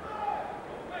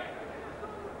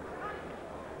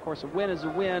 Of course, a win is a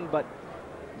win, but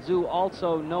Tszyu,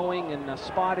 also knowing and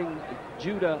spotting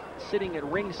Judah sitting at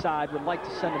ringside, would like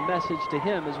to send a message to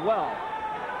him as well.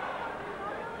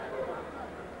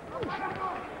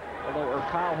 Although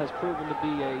Urkal has proven to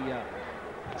be a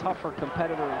tougher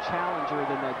competitor and challenger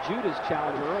than Judah's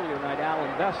challenger earlier tonight,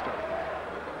 Alan Vester.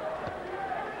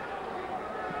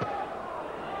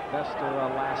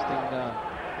 Vester lasting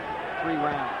 3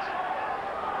 rounds.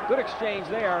 Good exchange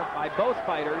there by both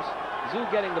fighters. Tszyu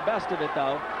getting the best of it,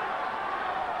 though.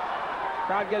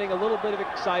 Crowd getting a little bit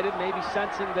excited, maybe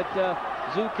sensing that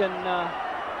Tszyu can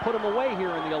put him away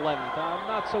here in the 11th. I'm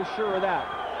not so sure of that.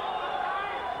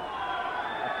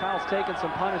 Kyle's taking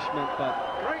some punishment, but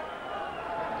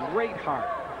great heart.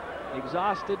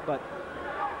 Exhausted, but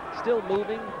still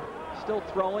moving, still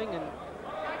throwing, and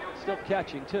still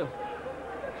catching, too.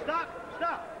 Stop!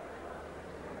 Stop!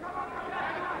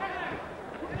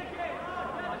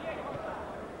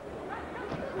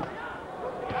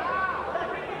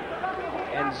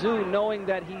 And Tszyu, knowing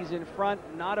that he's in front,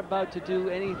 not about to do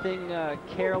anything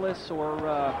careless or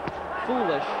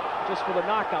foolish, just for the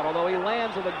knockout, although he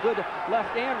lands with a good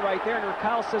left hand right there, and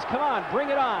Urkal says, come on, bring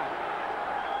it on.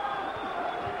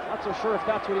 Not so sure if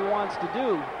that's what he wants to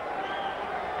do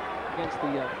against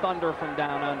the Thunder from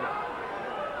down under.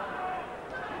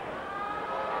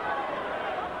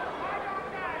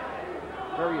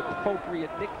 Very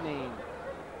appropriate nickname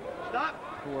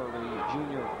for a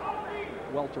junior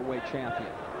welterweight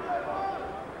champion.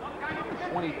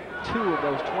 22 of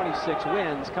those 26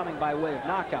 wins coming by way of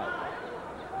knockout.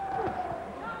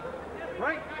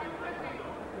 Right.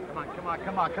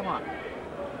 Come on.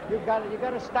 You got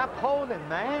to stop holding,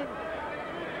 man.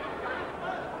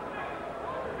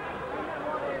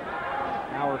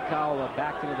 Now Urkal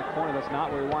backed into the corner. That's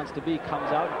not where he wants to be.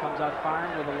 Comes out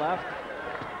firing with the left.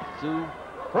 Tszyu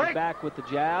back with the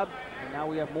jab, and now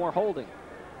we have more holding.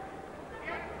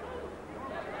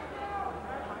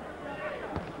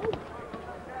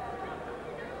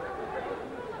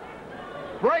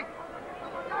 Break.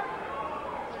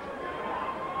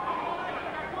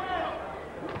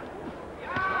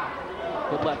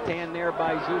 Good left hand there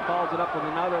by Tszyu, follows it up with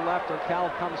another left.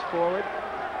 Urkal comes forward.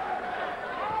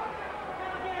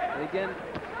 And again,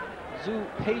 Tszyu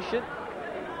patient,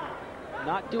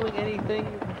 not doing anything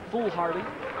foolhardy.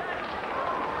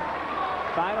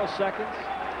 Final seconds,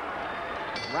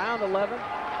 round 11.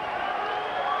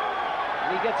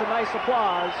 And he gets a nice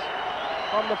applause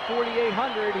from the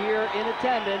 4,800 here in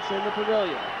attendance in the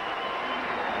pavilion.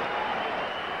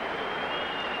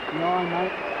 You all right,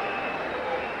 mate?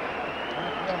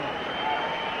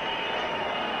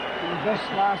 The best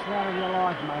last round of your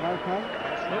life, mate, okay?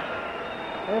 That's it.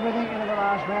 Everything into the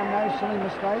last round, no silly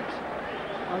mistakes,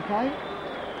 okay?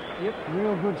 Yep.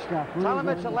 Real good stuff. Tell him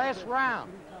it's the last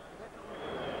round.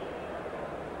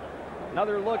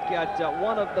 Another look at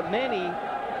one of the many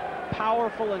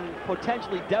powerful and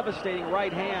potentially devastating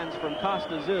right hands from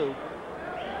Kostya Tszyu.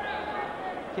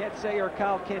 Can't say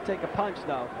Urkal can't take a punch,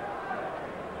 though.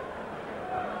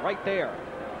 Right there.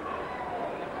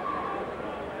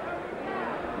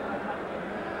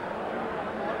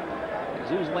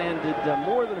 Tszyu's landed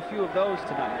more than a few of those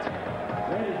tonight.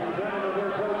 Ladies and gentlemen,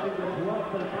 we're approaching the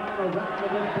 12th and final round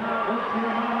of this round. Let's see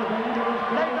how the end of this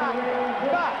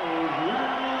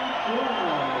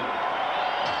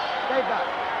Stay back.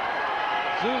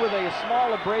 Tszyu with a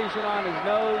small abrasion on his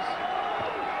nose.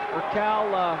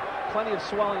 Urkal, plenty of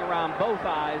swelling around both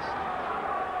eyes.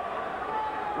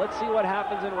 Let's see what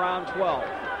happens in round 12.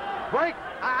 Break.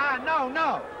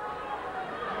 No.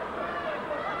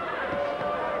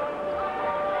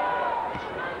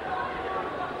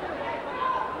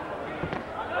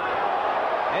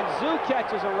 And Tszyu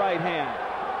catches a right hand.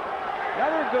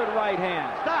 Another good right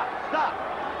hand. Stop.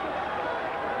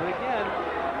 But again,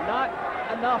 Not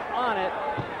enough on it.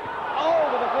 Oh,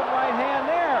 with a good right hand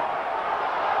there.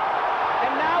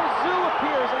 And now Tszyu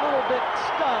appears a little bit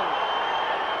stunned.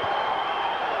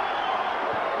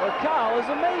 Urkal is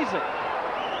amazing.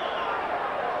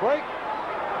 Break.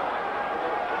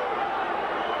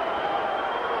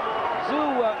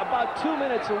 Tszyu about 2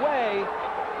 minutes away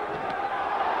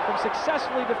from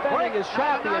successfully defending his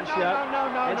championship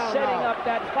and setting up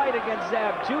that fight against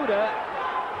Zab Judah.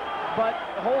 But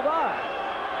hold on.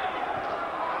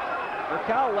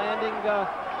 Urkal landing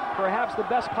perhaps the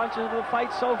best punches of the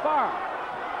fight so far.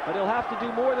 But he'll have to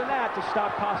do more than that to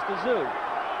stop Kostya Tszyu.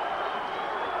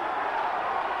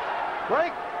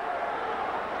 Break.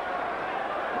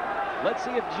 Let's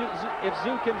see if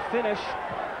Tszyu can finish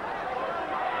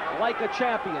like a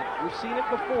champion. We've seen it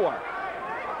before.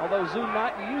 Although Tszyu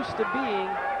not used to being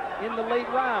in the late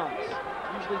rounds.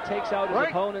 Usually takes out his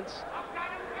opponents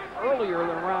earlier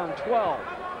than round 12.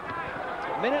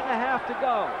 A minute and a half to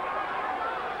go.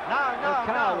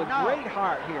 Urkal with great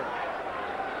heart here.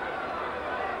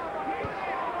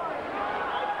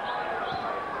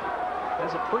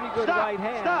 Has a pretty good right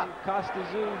hand. Kostya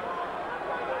Tszyu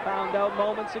found out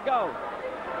moments ago.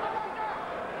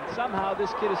 And somehow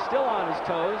this kid is still on his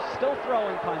toes, still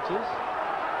throwing punches.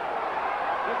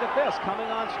 Look at this, coming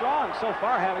on strong. So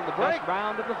far having the best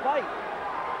round of the fight.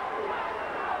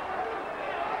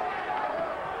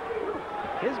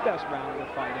 His best round of the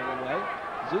fight anyway.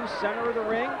 Tszyu center of the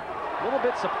ring. A little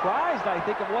bit surprised, I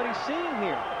think, of what he's seeing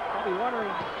here. Probably wondering,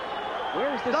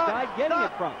 where is this guy getting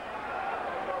it from?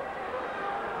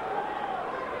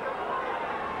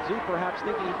 Tszyu perhaps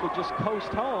thinking he could just coast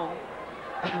home.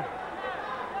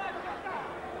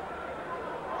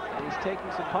 And he's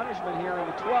taking some punishment here in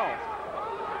the 12th.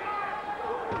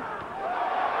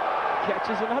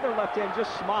 Catches another left hand,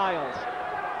 just smiles.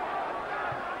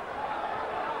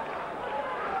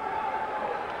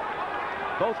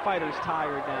 Both fighters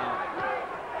tired now.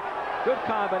 Good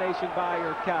combination by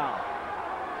Urkal.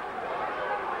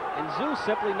 And Tszyu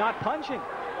simply not punching.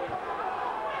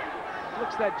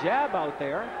 Looks that jab out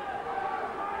there.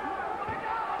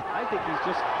 I think he's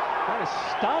just kind of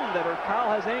stunned that Urkal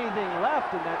has anything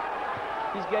left and that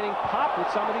he's getting popped with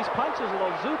some of these punches,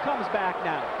 although Tszyu comes back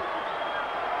now.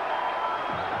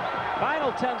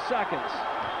 Final 10 seconds.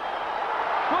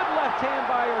 Good left hand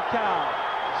by Urkal.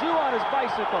 Tszyu on his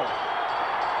bicycle.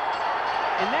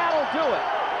 And that'll do it.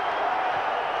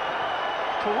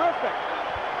 Terrific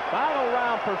final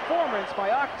round performance by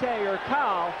Oktay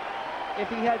Urkal. If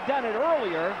he had done it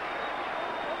earlier,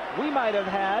 we might have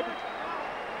had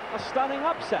a stunning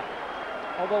upset.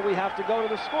 Although we have to go to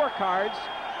the scorecards.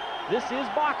 This is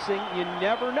boxing, you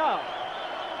never know.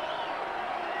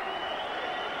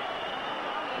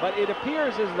 But it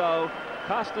appears as though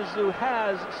Kostya Tszyu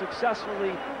has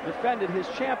successfully defended his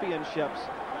championships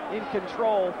in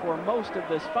control for most of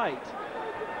this fight.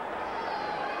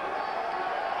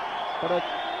 But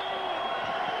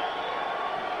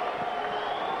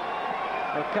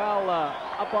Urkal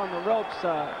up on the ropes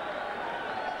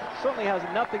certainly has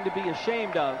nothing to be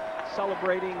ashamed of,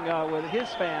 celebrating with his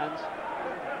fans.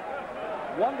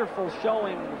 Wonderful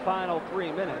showing in the final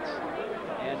 3 minutes.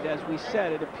 And as we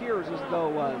said, it appears as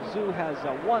though Tszyu has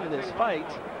won this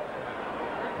fight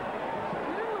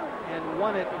and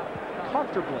won it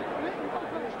comfortably,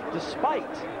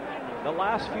 despite the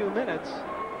last few minutes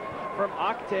from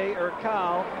Oktay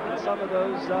Urkal and some of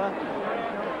those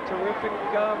terrific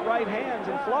right hands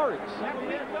and flurries.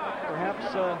 Perhaps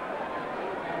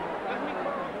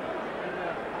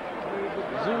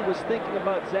Tszyu was thinking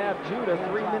about Zab Judah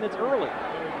 3 minutes early.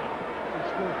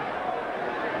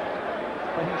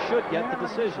 But he should get the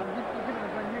decision.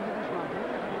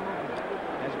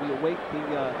 As we await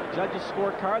the judges'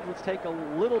 scorecards, let's take a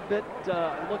little bit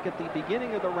look at the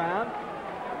beginning of the round.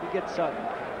 He gets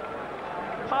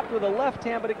popped with a left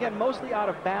hand, but again, mostly out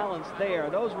of balance there.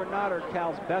 Those were not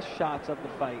Urkal's best shots of the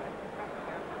fight.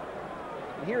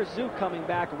 And here's Tszyu coming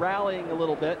back, rallying a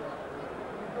little bit.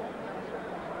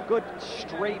 Good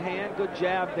straight hand, good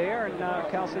jab there, and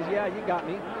Urkal says, yeah, you got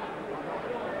me.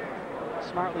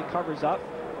 Smartly covers up.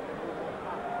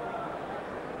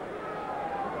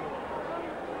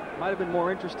 Might have been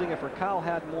more interesting if Urkal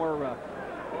had more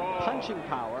punching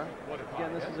power.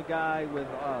 Again, this is a guy with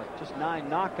just 9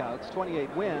 knockouts,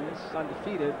 28 wins,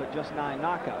 undefeated, but just 9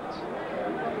 knockouts.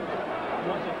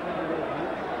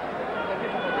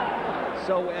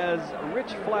 So as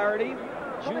Rich Flaherty,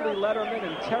 Julie Letterman,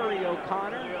 and Terry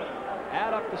O'Connor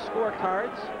add up the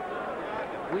scorecards,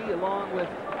 we, along with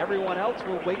everyone else,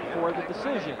 will wait for the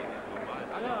decision.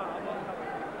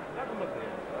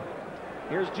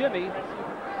 Here's Jimmy.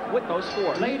 with those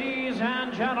scores. Ladies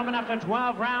and gentlemen, after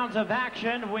 12 rounds of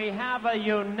action, we have a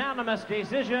unanimous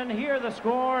decision. Here are the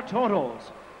score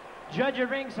totals. Judge at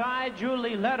ringside,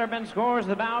 Julie Letterman scores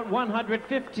the bout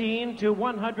 115 to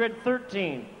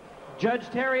 113. Judge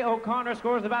Terry O'Connor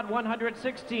scores the bout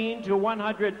 116 to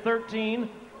 113.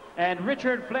 And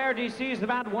Richard Flair DC's the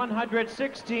bout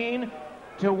 116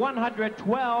 to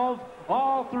 112.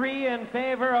 All three in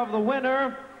favor of the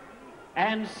winner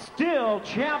and still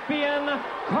champion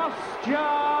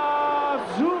Kostya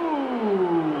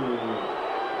Tszyu.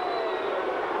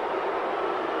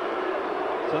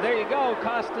 So there you go,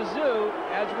 Kostya Tszyu,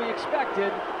 as we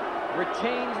expected,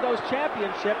 retains those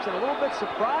championships, and a little bit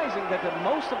surprising that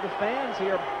most of the fans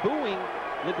here booing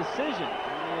the decision.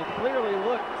 I mean, it clearly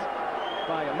looked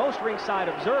by most ringside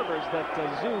observers that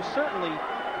Tszyu certainly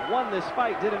won this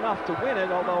fight, did enough to win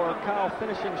it, although Urkal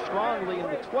finishing strongly in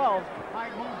the 12th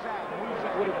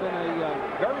would have been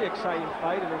a very exciting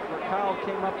fight, and if Urkal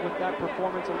came up with that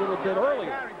performance a little bit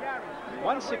earlier.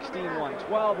 116,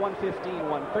 112, 115,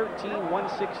 113,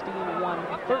 116,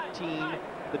 113.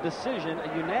 The decision,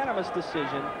 a unanimous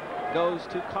decision, goes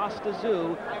to Kostya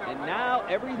Tszyu, and now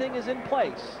everything is in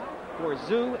place for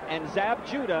Tszyu and Zab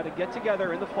Judah to get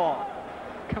together in the fall.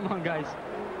 Come on, guys.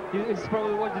 It's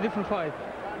probably was a different fight.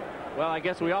 Well, I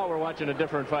guess we all were watching a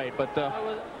different fight, but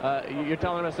you're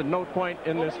telling us at no point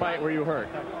in this fight were you hurt?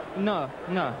 No.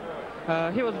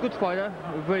 He was a good fighter,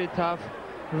 very tough.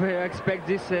 I expect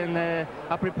this, and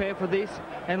I prepare for this.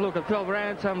 And look, at 12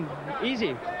 rounds, I'm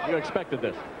easy. You expected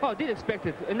this? Oh, I did expect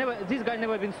it. This guy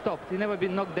never been stopped. He never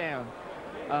been knocked down.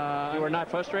 You were not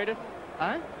frustrated?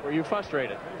 Huh? Were you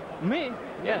frustrated? Me?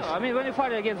 Yes. No, I mean, when you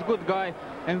fight against a good guy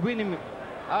and win him,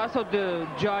 I thought the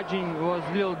judging was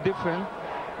a little different.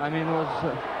 I mean, it was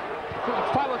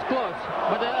fight was close,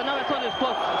 but I never thought it was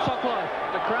close, so close.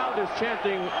 The crowd is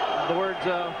chanting the words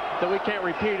that we can't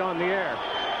repeat on the air.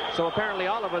 So apparently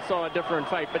all of us saw a different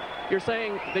fight. But you're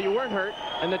saying that you weren't hurt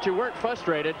and that you weren't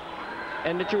frustrated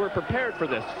and that you were prepared for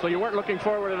this. So you weren't looking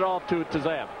forward at all to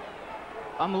Zab.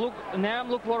 Now I'm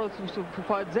looking forward to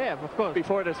fight Zab, of course.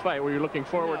 Before this fight, were you looking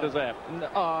forward to Zab?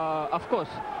 Of course.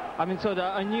 I mean, so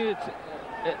I knew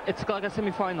it's like a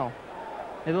semi-final.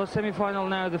 It was semi-final,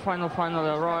 now the final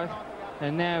arrived,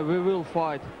 and now we will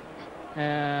fight.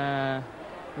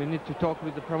 We need to talk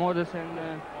with the promoters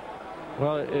and.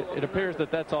 Well, it appears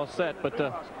that that's all set, but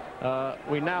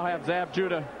we now have Zab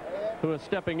Judah, who is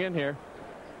stepping in here.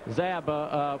 Zab,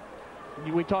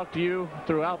 we talked to you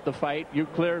throughout the fight. You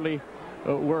clearly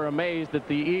were amazed at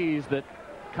the ease that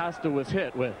Kostya was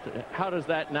hit with. How does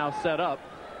that now set up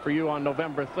for you on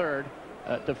November 3rd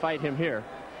to fight him here?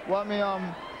 Well, I mean,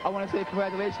 I want to say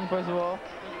congratulations, first of all,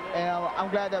 and I'm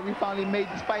glad that we finally made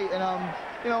this fight. And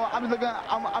you know, I'm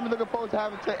looking forward to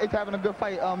having a good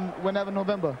fight whenever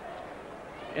November.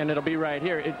 And it'll be right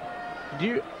here.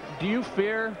 Do you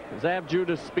fear Zab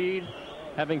Judah's speed,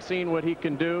 having seen what he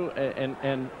can do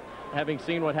and having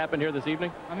seen what happened here this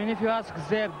evening? I mean, if you ask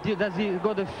Zab, does he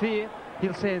got the fear?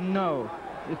 He'll say no.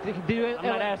 I'm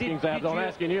not asking Zab. I'm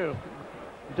asking you.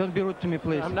 Don't be rude to me,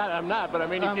 please. I'm not. But I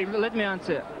mean, let me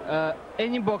answer.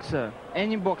 Any boxer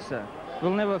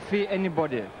will never fear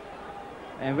anybody.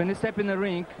 And when you step in the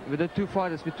ring with the two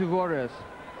fighters, with two warriors,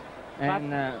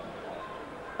 and.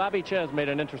 Bobby Ches made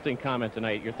an interesting comment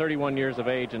tonight. You're 31 years of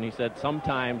age, and he said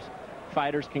sometimes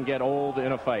fighters can get old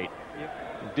in a fight.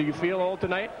 Yep. Do you feel old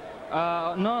tonight?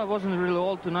 No, I wasn't really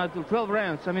old tonight. 12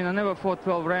 rounds. I mean, I never fought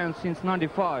 12 rounds since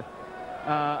 '95.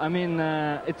 I mean,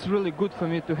 it's really good for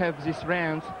me to have these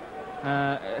rounds,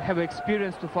 have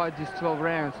experience to fight these 12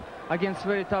 rounds against a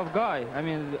very tough guy. I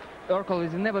mean, Urkal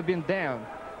has never been down,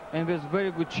 and with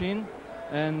very good chin.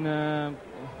 And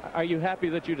are you happy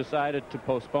that you decided to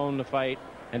postpone the fight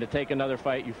and to take another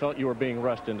fight? You felt you were being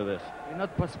rushed into this. We're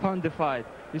not postpone the fight.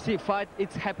 You see, fight,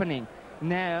 it's happening.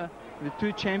 Now, the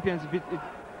two champions,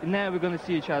 now we're going to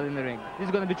see each other in the ring. This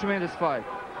is going to be a tremendous fight.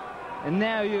 And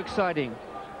now you're exciting.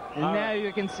 And now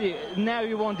you can see, now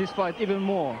you want this fight even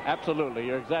more. Absolutely,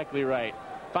 you're exactly right.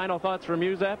 Final thoughts from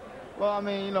you, Zab? Well, I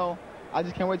mean, you know, I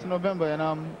just can't wait till November. And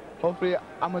hopefully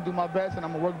I'm going to do my best, and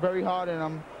I'm going to work very hard.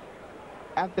 And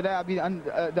after that, I'll be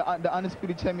the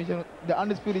undisputed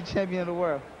champion of the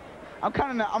world. I'm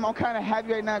kind of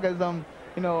happy right now because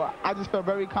you know, I just felt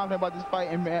very confident about this fight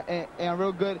and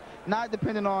real good. Not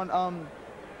depending on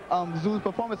Tszyu's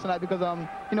performance tonight because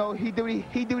you know, he did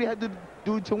what he had to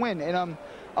do to win. And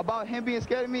about him being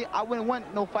scared of me, I wouldn't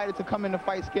want no fighter to come in the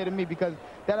fight scared of me because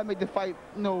that'll make the fight,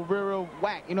 you know, real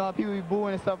whack. You know, people be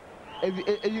booing and stuff.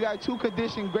 If you got two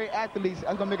conditioned great athletes,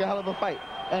 that's gonna make a hell of a fight.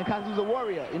 And Kostyu's a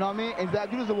warrior, you know what I mean? And Zab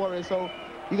Judah's a warrior, so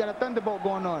you got a thunderbolt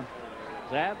going on.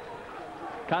 Zab?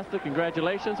 Kostya,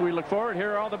 congratulations. We look forward.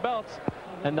 Here are all the belts,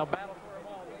 and they'll battle for them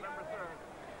all November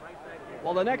 3rd. Right back here.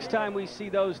 Well, the next time we see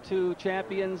those two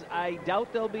champions, I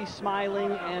doubt they'll be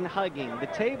smiling and hugging. The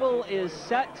table is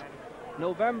set.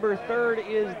 November 3rd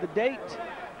is the date.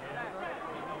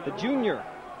 The junior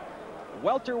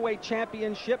welterweight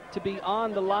championship to be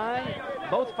on the line.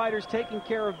 Both fighters taking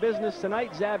care of business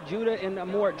tonight. Zab Judah in a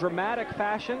more dramatic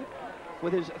fashion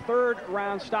with his third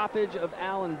round stoppage of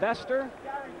Alan Bester.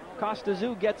 Kostya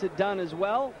Tszyu gets it done as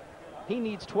well. He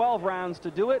needs 12 rounds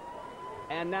to do it.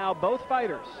 And now both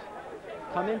fighters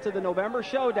come into the November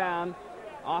showdown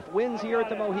off wins here at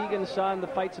the Mohegan Sun. The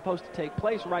fight's supposed to take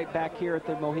place right back here at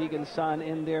the Mohegan Sun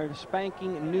in their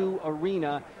spanking new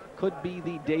arena. Could be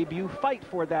the debut fight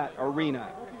for that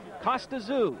arena. Kostya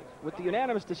Tszyu with the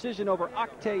unanimous decision over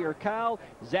Oktay Urkal.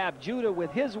 Zab Judah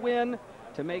with his win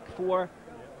to make for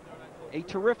a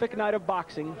terrific night of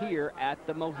boxing here at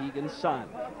the Mohegan Sun.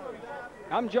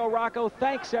 I'm Joe Rocco.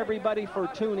 Thanks everybody for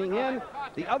tuning in.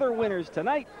 The other winners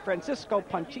tonight, Francisco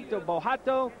Panchito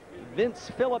Bojato,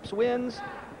 Vince Phillips wins.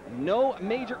 No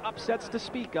major upsets to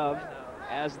speak of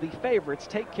as the favorites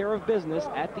take care of business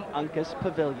at the Uncas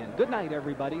Pavilion. Good night,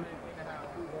 everybody.